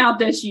coming out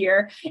this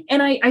year.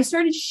 And I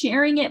started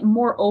sharing it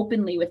more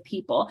openly with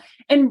people.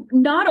 And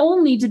not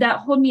only did that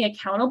hold me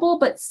accountable,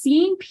 but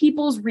seeing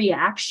people's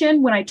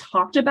reaction when I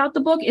talked about the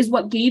book is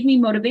what gave me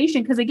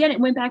motivation. Because again, it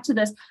went back to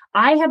this.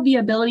 I have the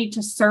ability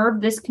to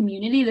serve this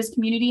community. This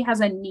community has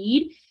a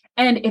need.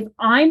 And if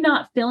I'm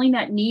not filling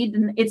that need,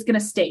 then it's going to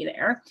stay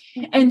there.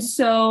 And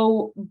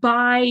so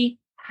by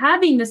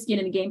having the skin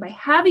in the game, by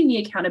having the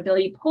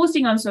accountability,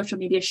 posting on social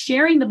media,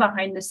 sharing the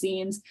behind the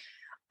scenes,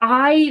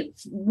 I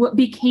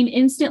became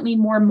instantly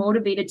more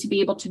motivated to be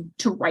able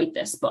to write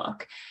this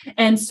book.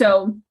 And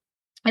so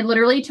it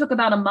literally took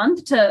about a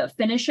month to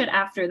finish it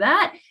after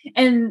that.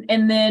 And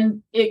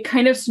then it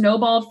kind of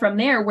snowballed from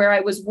there where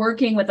I was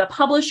working with a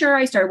publisher.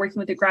 I started working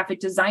with a graphic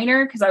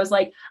designer because I was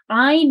like,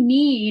 I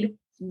need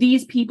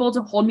these people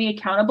to hold me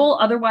accountable.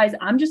 Otherwise,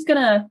 I'm just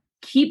going to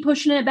keep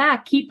pushing it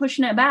back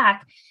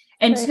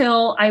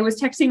until I was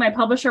texting my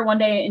publisher one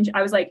day. And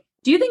I was like,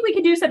 do you think we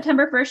could do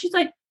September 1st? She's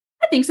like,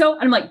 I think so.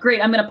 And I'm like, great,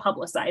 I'm going to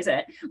publicize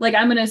it. Like,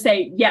 I'm going to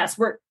say, yes,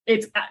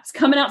 it's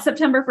coming out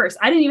September 1st.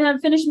 I didn't even have a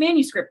finished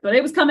manuscript, but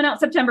it was coming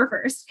out September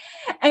 1st.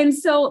 And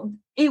so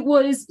it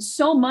was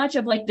so much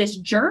of like this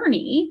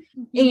journey.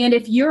 And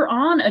if you're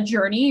on a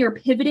journey, you're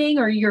pivoting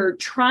or you're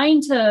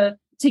trying to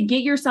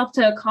get yourself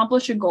to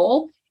accomplish a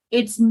goal,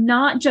 it's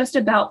not just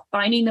about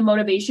finding the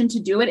motivation to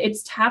do it.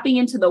 It's tapping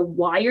into the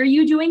why are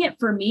you doing it?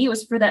 For me, it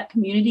was for that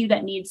community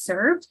that needs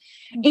served.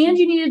 And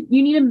you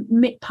need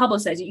to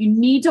publicize it. You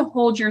need to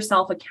hold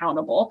yourself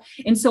accountable.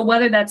 And so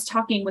whether that's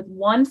talking with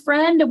one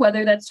friend,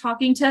 whether that's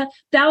talking to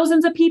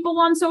thousands of people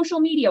on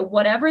social media,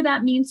 whatever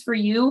that means for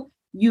you,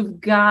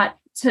 you've got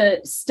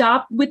to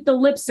stop with the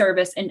lip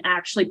service and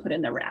actually put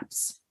in the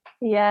reps.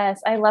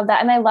 Yes, I love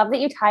that. And I love that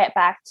you tie it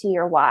back to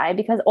your why,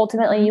 because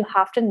ultimately you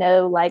have to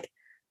know like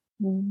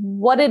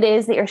what it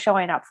is that you're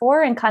showing up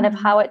for and kind of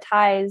how it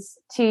ties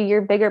to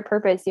your bigger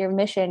purpose, your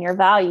mission, your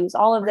values,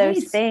 all of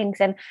those things.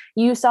 And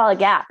you saw a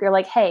gap. You're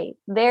like, hey,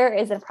 there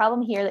is a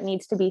problem here that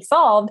needs to be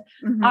solved.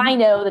 I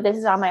know that this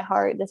is on my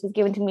heart. This was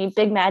given to me,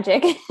 big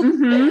magic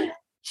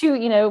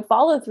to,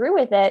 follow through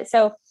with it.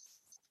 So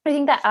I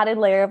think that added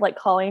layer of like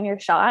calling your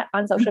shot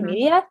on social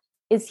media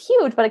is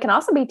huge, but it can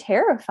also be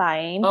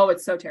terrifying. Oh,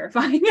 it's so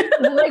terrifying.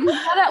 Like,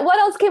 what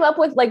else came up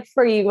with like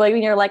for you? Like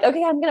when you're like,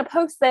 okay, I'm going to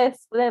post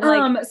this. Then,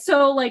 like,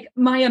 so like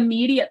my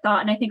immediate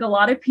thought, and I think a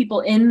lot of people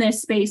in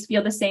this space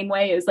feel the same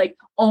way, is like,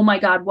 oh my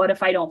God, what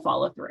if I don't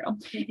follow through?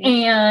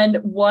 And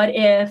what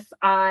if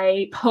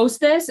I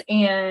post this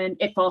and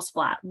it falls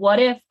flat? What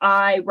if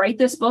I write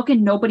this book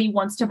and nobody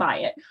wants to buy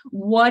it?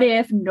 What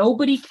if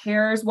nobody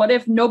cares? What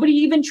if nobody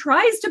even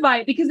tries to buy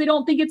it because they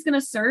don't think it's going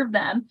to serve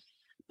them?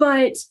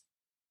 But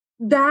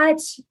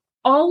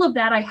all of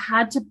that, I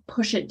had to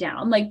push it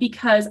down, like,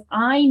 because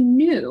I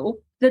knew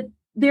that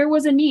there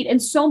was a need.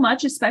 And so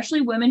much,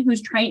 especially women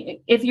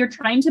if you're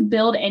trying to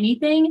build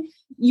anything,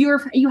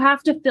 you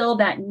have to fill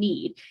that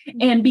need.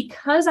 And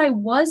because I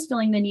was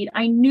filling the need,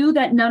 I knew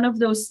that none of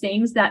those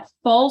things, that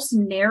false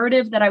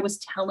narrative that I was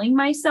telling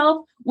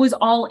myself, was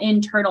all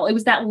internal. It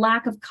was that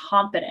lack of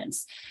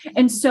confidence.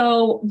 And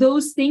so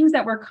those things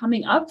that were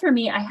coming up for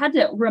me, I had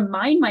to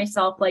remind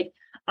myself, like,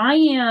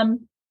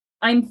 I'm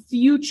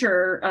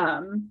future,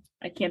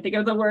 I can't think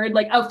of the word,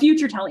 like,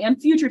 future telling. I'm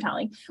future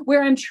telling,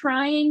 where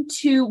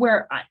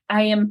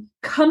I am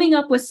coming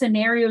up with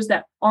scenarios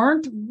that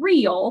aren't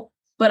real,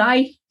 but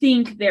I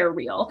think they're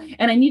real.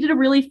 And I needed to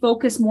really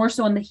focus more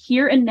so on the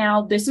here and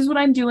now. This is what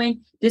I'm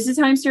doing. This is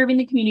how I'm serving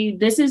the community.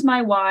 This is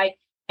my why,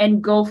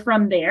 and go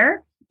from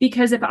there.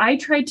 because if I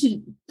tried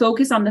to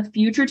focus on the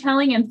future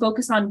telling and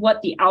focus on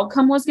what the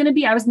outcome was going to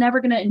be, I was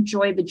never going to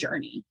enjoy the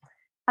journey.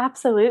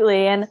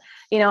 Absolutely. And,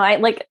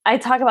 I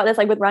talk about this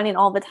like with running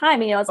all the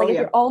time. It's like, if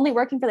you're only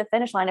working for the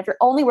finish line, if you're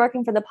only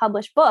working for the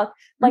published book,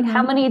 like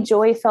how many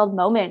joy-filled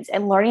moments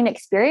and learning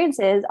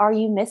experiences are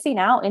you missing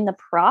out in the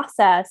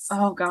process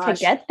to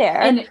get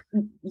there? And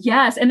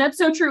yes, and that's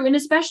so true. And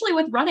especially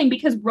with running,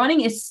 because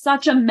running is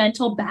such a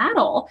mental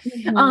battle.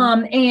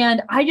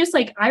 And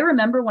I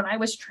remember when I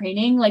was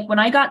training, like when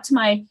I got to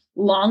my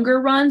longer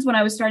runs, when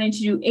I was starting to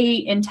do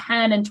 8 and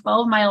 10 and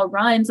 12-mile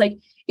runs, like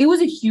it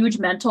was a huge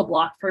mental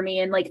block for me,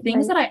 and like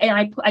things that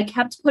I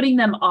kept putting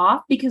them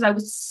off because I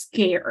was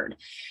scared.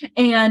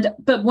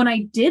 But when I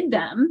did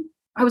them,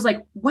 I was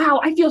like, wow,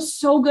 I feel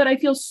so good. I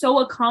feel so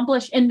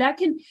accomplished. And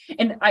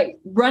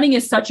running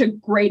is such a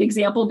great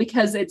example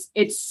because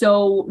it's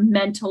so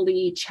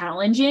mentally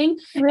challenging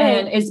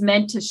and is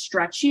meant to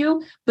stretch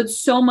you, but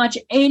so much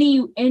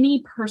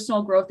any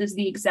personal growth is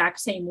the exact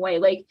same way.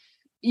 Like,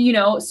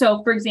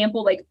 so for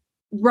example, like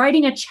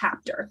writing a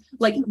chapter,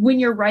 like when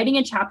you're writing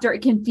a chapter,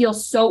 it can feel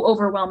so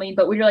overwhelming,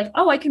 but when you're like,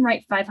 oh, I can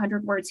write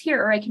 500 words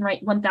here, or I can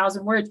write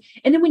 1,000 words.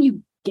 And then when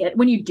you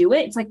do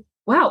it, it's like,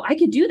 wow, I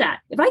could do that.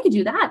 If I could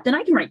do that, then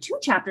I can write 2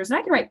 chapters and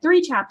I can write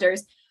 3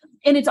 chapters.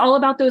 And it's all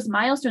about those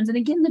milestones. And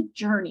again, the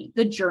journey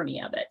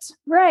of it.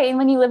 Right. And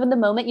when you live in the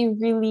moment, you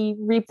really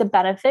reap the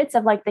benefits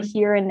of like the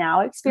here and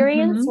now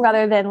experience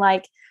rather than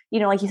like,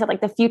 like you said,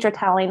 like the future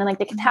telling and like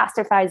the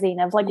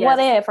catastrophizing of like, what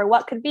if, or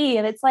what could be.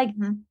 And it's like,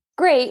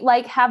 great,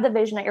 like have the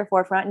vision at your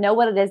forefront, know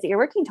what it is that you're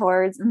working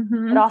towards,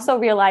 but also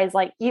realize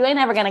like you ain't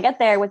never going to get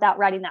there without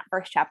writing that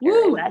first chapter,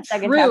 and that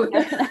second chapter,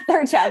 that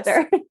third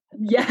chapter.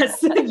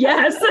 Yes.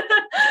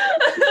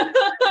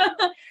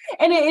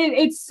 And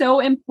it's so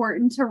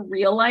important to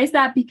realize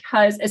that,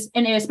 because,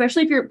 and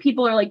especially if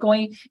people are like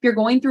if you're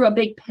going through a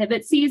big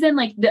pivot season,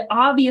 like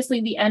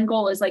obviously the end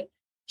goal is like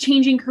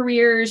changing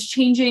careers,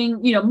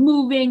 changing,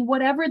 moving,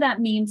 whatever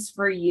that means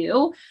for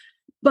you.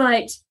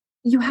 But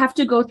you have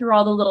to go through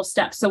all the little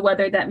steps. So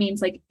whether that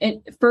means like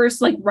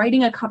first, like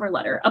writing a cover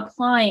letter,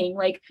 applying,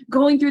 like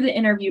going through the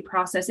interview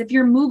process, if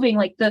you're moving,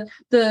 like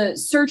the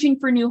searching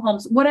for new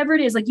homes, whatever it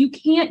is, like you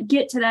can't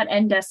get to that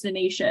end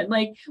destination.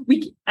 Like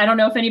I don't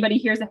know if anybody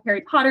here is a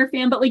Harry Potter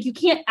fan, but like you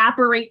can't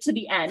apparate to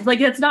the end. Like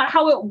that's not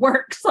how it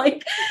works.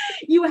 Like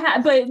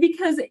but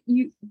because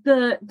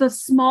the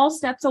small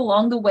steps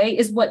along the way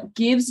is what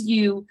gives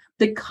you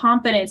the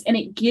confidence, and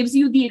it gives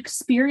you the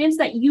experience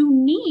that you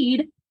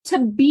need to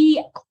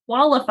be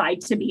qualified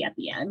to be at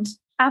the end.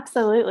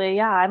 Absolutely.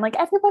 Yeah. And like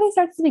everybody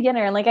starts as a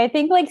beginner. And like, I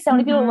think like so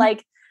many people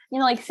like,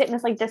 like sit in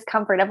this like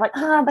discomfort of like,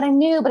 but I'm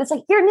new, but it's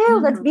like, you're new.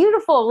 That's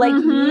beautiful. Like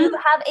you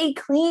have a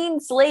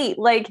clean slate.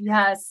 Like,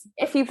 yes,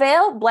 if you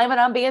fail, blame it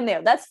on being new.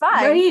 That's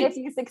fine. Right. If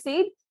you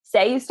succeed,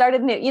 say you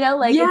started new,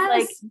 it's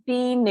like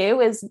being new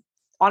is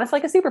honestly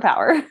like a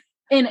superpower.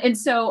 And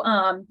so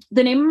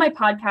the name of my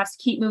podcast,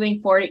 Keep Moving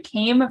Forward, it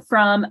came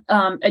from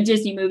a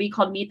Disney movie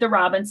called Meet the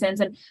Robinsons.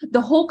 And the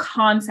whole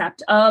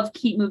concept of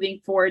Keep Moving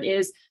Forward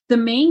is the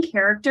main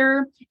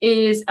character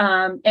is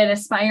an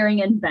aspiring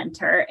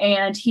inventor,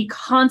 and he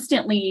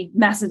constantly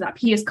messes up.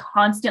 He is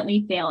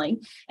constantly failing.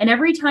 And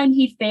every time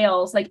he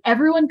fails, like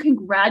everyone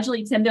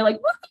congratulates him. They're like,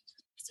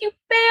 you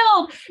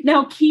failed.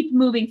 Now keep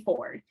moving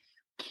forward.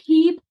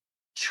 Keep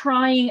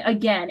trying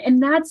again.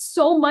 And that's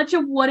so much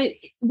of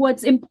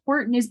what's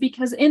important, is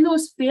because in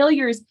those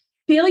failure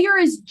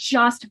is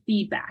just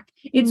feedback.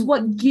 It's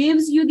what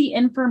gives you the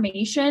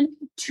information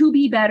to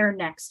be better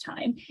next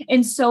time.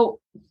 And so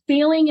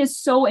failing is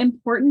so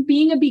important.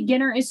 Being a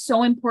beginner is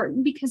so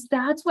important, because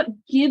that's what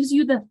gives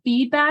you the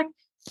feedback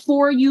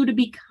for you to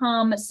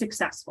become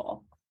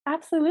successul.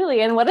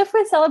 Absolutely. And what if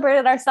we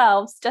celebrated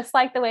ourselves just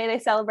like the way they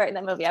celebrate in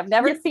that movie? I've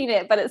never seen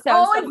it, but it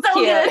sounds so cute.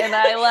 Good. And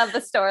I love the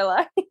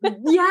storyline.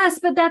 Yes,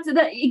 but that's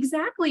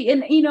exactly.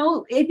 And,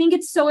 I think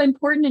it's so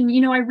important.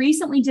 And, I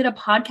recently did a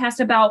podcast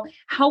about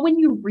how when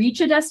you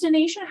reach a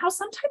destination, how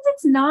sometimes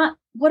it's not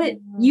what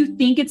you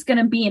think it's going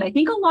to be. And I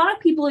think a lot of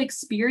people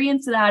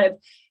experience that of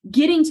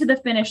getting to the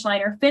finish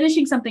line or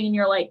finishing something, and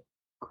you're like,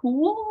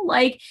 cool.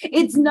 Like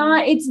it's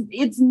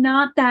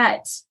not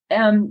that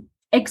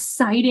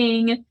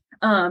exciting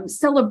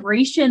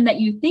celebration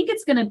that you think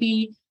it's going to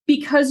be,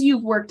 because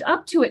you've worked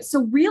up to it.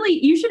 So really,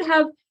 you should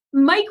have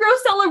micro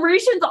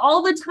celebrations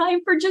all the time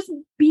for just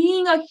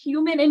being a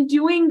human and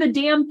doing the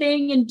damn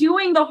thing and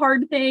doing the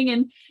hard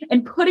thing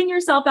and putting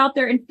yourself out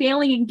there and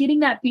failing and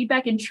getting that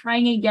feedback and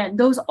trying again.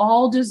 Those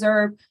all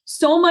deserve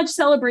so much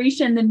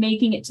celebration than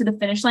making it to the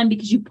finish line,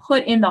 because you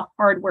put in the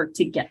hard work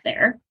to get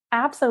there.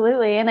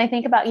 Absolutely. And I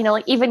think about,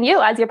 like even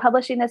you, as you're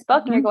publishing this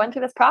book and you're going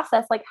through this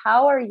process, like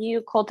how are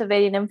you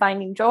cultivating and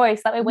finding joy?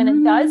 So that way, when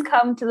it does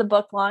come to the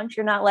book launch,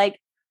 you're not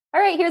like,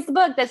 all right, here's the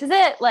book. This is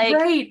it. Like,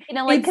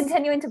 like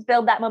continuing to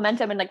build that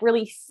momentum and like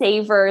really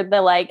savor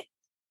the like.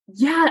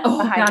 Yeah.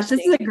 Oh gosh,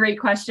 this is a great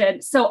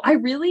question. So I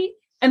really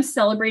am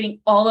celebrating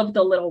all of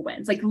the little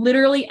wins. Like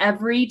literally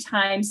every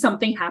time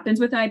something happens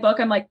with my book,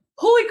 I'm like,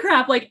 holy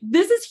crap, like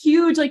this is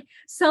huge, like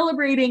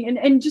celebrating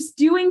and just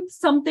doing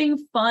something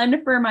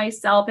fun for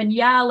myself. And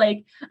yeah,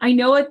 like I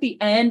know at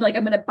the end, like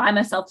I'm going to buy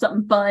myself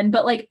something fun,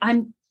 but like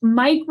I'm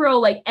micro,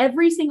 like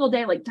every single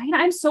day, like Diana,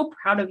 I'm so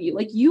proud of you.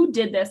 Like you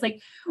did this, like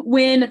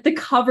when the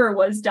cover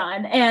was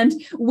done and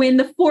when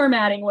the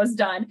formatting was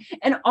done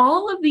and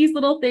all of these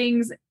little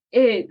things.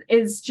 It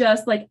is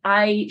just like,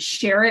 I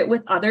share it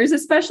with others,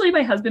 especially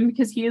my husband,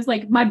 because he is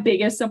like my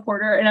biggest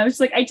supporter. And I was just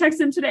like, I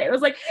texted him today. I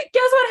was like,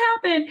 guess what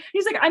happened?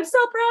 He's like, I'm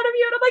so proud of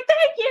you. And I'm like,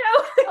 thank you.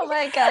 Oh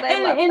my God.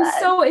 I love and that.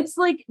 So it's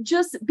like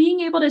just being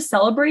able to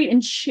celebrate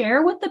and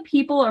share with the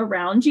people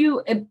around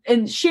you.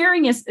 And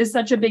sharing is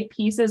such a big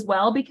piece as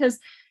well, because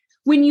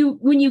when you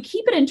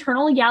keep it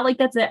internal, yeah, like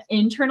that's an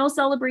internal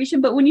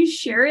celebration, but when you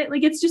share it,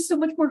 like it's just so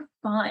much more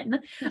fun.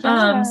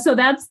 Yeah. So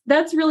that's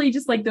really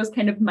just like those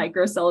kind of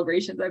micro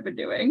celebrations I've been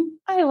doing.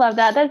 I love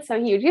that. That's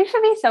so huge. You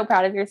should be so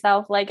proud of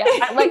yourself. Like,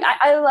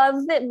 I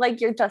love that.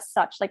 Like, you're just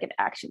such like an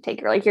action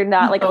taker. Like, you're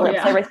not like a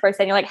lip service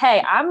person. You're like,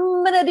 hey,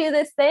 I'm gonna do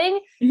this thing.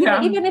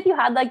 Yeah. Even if you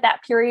had like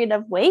that period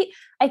of wait,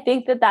 I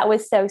think that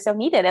was so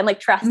needed. And like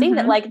trusting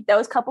that like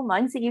those couple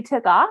months that you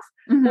took off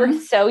were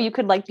so you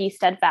could like be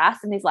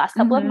steadfast in these last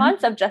couple of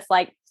months of just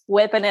like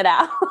whipping it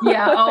out.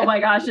 Yeah. Oh my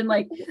gosh. And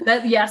like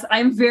that, yes,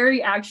 I'm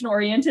very action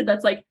oriented.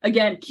 That's like,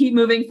 again, keep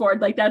moving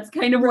forward. Like that's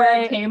kind of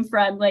where it came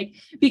from. Like,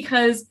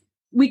 because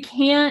we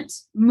can't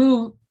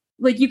move,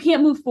 like you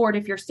can't move forward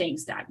if you're staying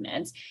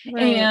stagnant.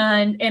 Right.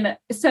 And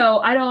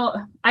so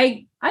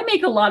I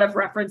make a lot of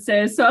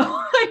references, so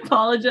I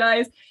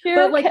apologize.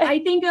 But like, I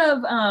think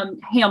of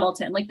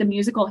Hamilton, like the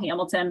musical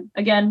Hamilton.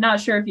 Again, not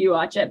sure if you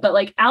watch it, but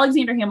like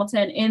Alexander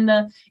Hamilton in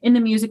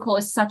the musical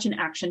is such an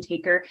action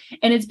taker.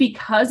 And it's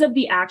because of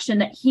the action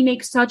that he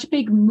makes such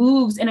big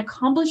moves and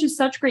accomplishes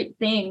such great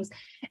things.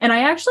 And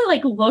I actually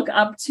like look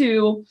up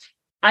to,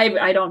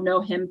 I don't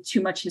know him too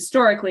much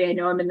historically. I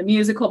know him in the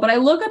musical, but I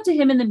look up to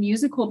him in the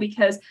musical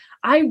because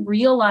I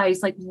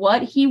realized like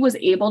what he was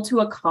able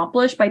to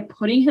accomplish by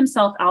putting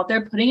himself out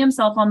there, putting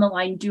himself on the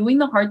line, doing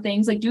the hard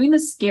things, like doing the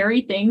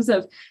scary things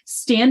of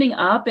standing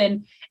up.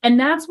 And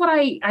that's what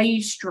I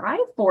strive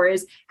for,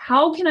 is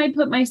how can I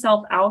put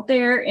myself out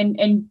there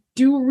and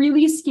do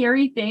really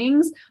scary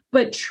things,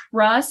 but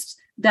trust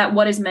that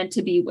what is meant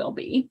to be will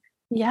be.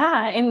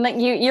 Yeah. And like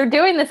you're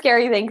doing the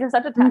scary thing, because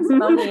such a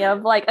testimony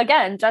of like,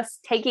 again,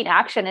 just taking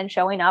action and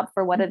showing up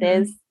for what it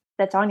is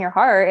that's on your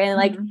heart, and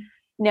like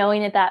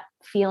knowing that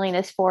feeling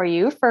is for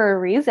you for a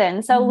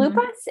reason. So loop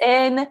us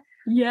in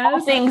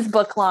all things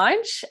book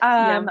launch.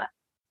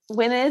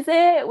 When is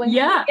it? When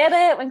can we get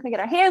it? When can we get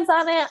our hands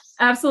on it?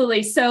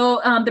 Absolutely. So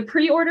the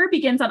pre-order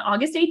begins on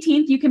August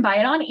 18th. You can buy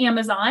it on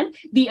Amazon.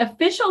 The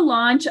official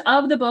launch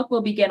of the book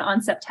will begin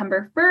on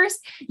September 1st.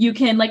 You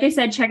can, like I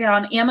said, check it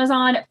on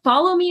Amazon.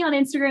 Follow me on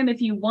Instagram if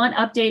you want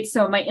updates.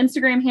 So my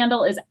Instagram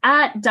handle is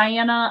at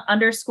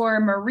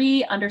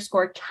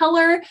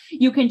Diana_Marie_Keller.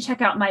 You can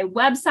check out my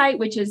website,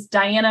 which is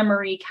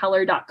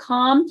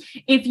DianaMarieKeller.com.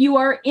 If you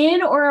are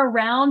in or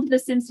around the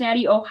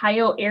Cincinnati,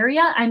 Ohio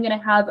area, I'm going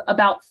to have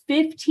about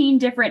 15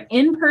 different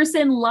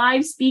in-person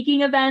live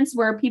speaking events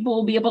where people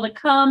will be able to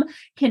come,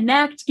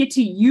 connect, get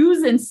to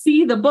use and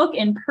see the book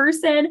in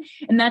person.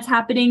 And that's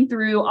happening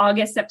through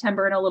August,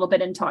 September, and a little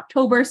bit into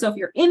October. So if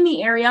you're in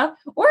the area,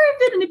 or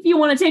if you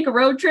want to take a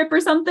road trip or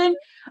something,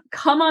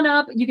 come on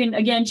up. You can,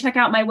 again, check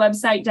out my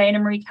website,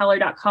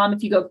 DianaMarieKeller.com.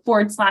 If you go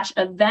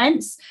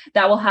 /events,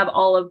 that will have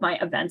all of my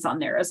events on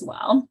there as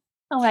well.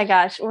 Oh my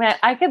gosh, man,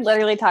 I could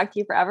literally talk to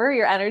you forever.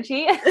 Your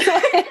energy.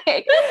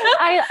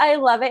 I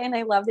love it. And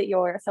I love that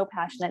you're so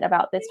passionate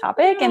about this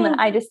topic. And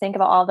I just think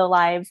about all the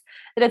lives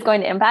that it's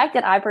going to impact.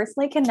 And I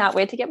personally cannot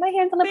wait to get my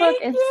hands on the book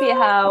and see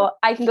how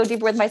I can go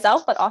deeper with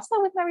myself, but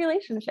also with my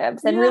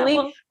relationships and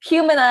really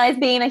humanize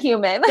being a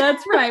human.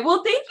 That's right.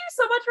 Well, thank you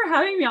so much for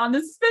having me on.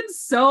 This has been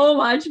so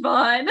much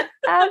fun.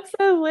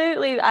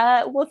 Absolutely.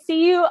 We'll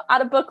see you at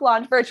a book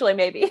launch virtually,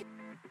 maybe.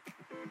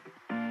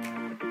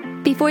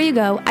 Before you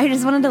go, I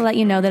just wanted to let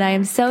you know that I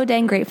am so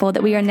dang grateful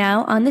that we are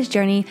now on this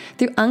journey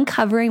through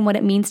uncovering what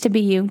it means to be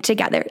you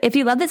together. If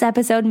you love this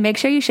episode, make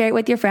sure you share it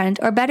with your friend,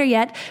 or better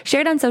yet,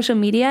 share it on social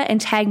media and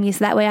tag me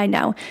so that way I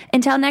know.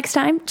 Until next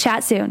time,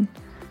 chat soon.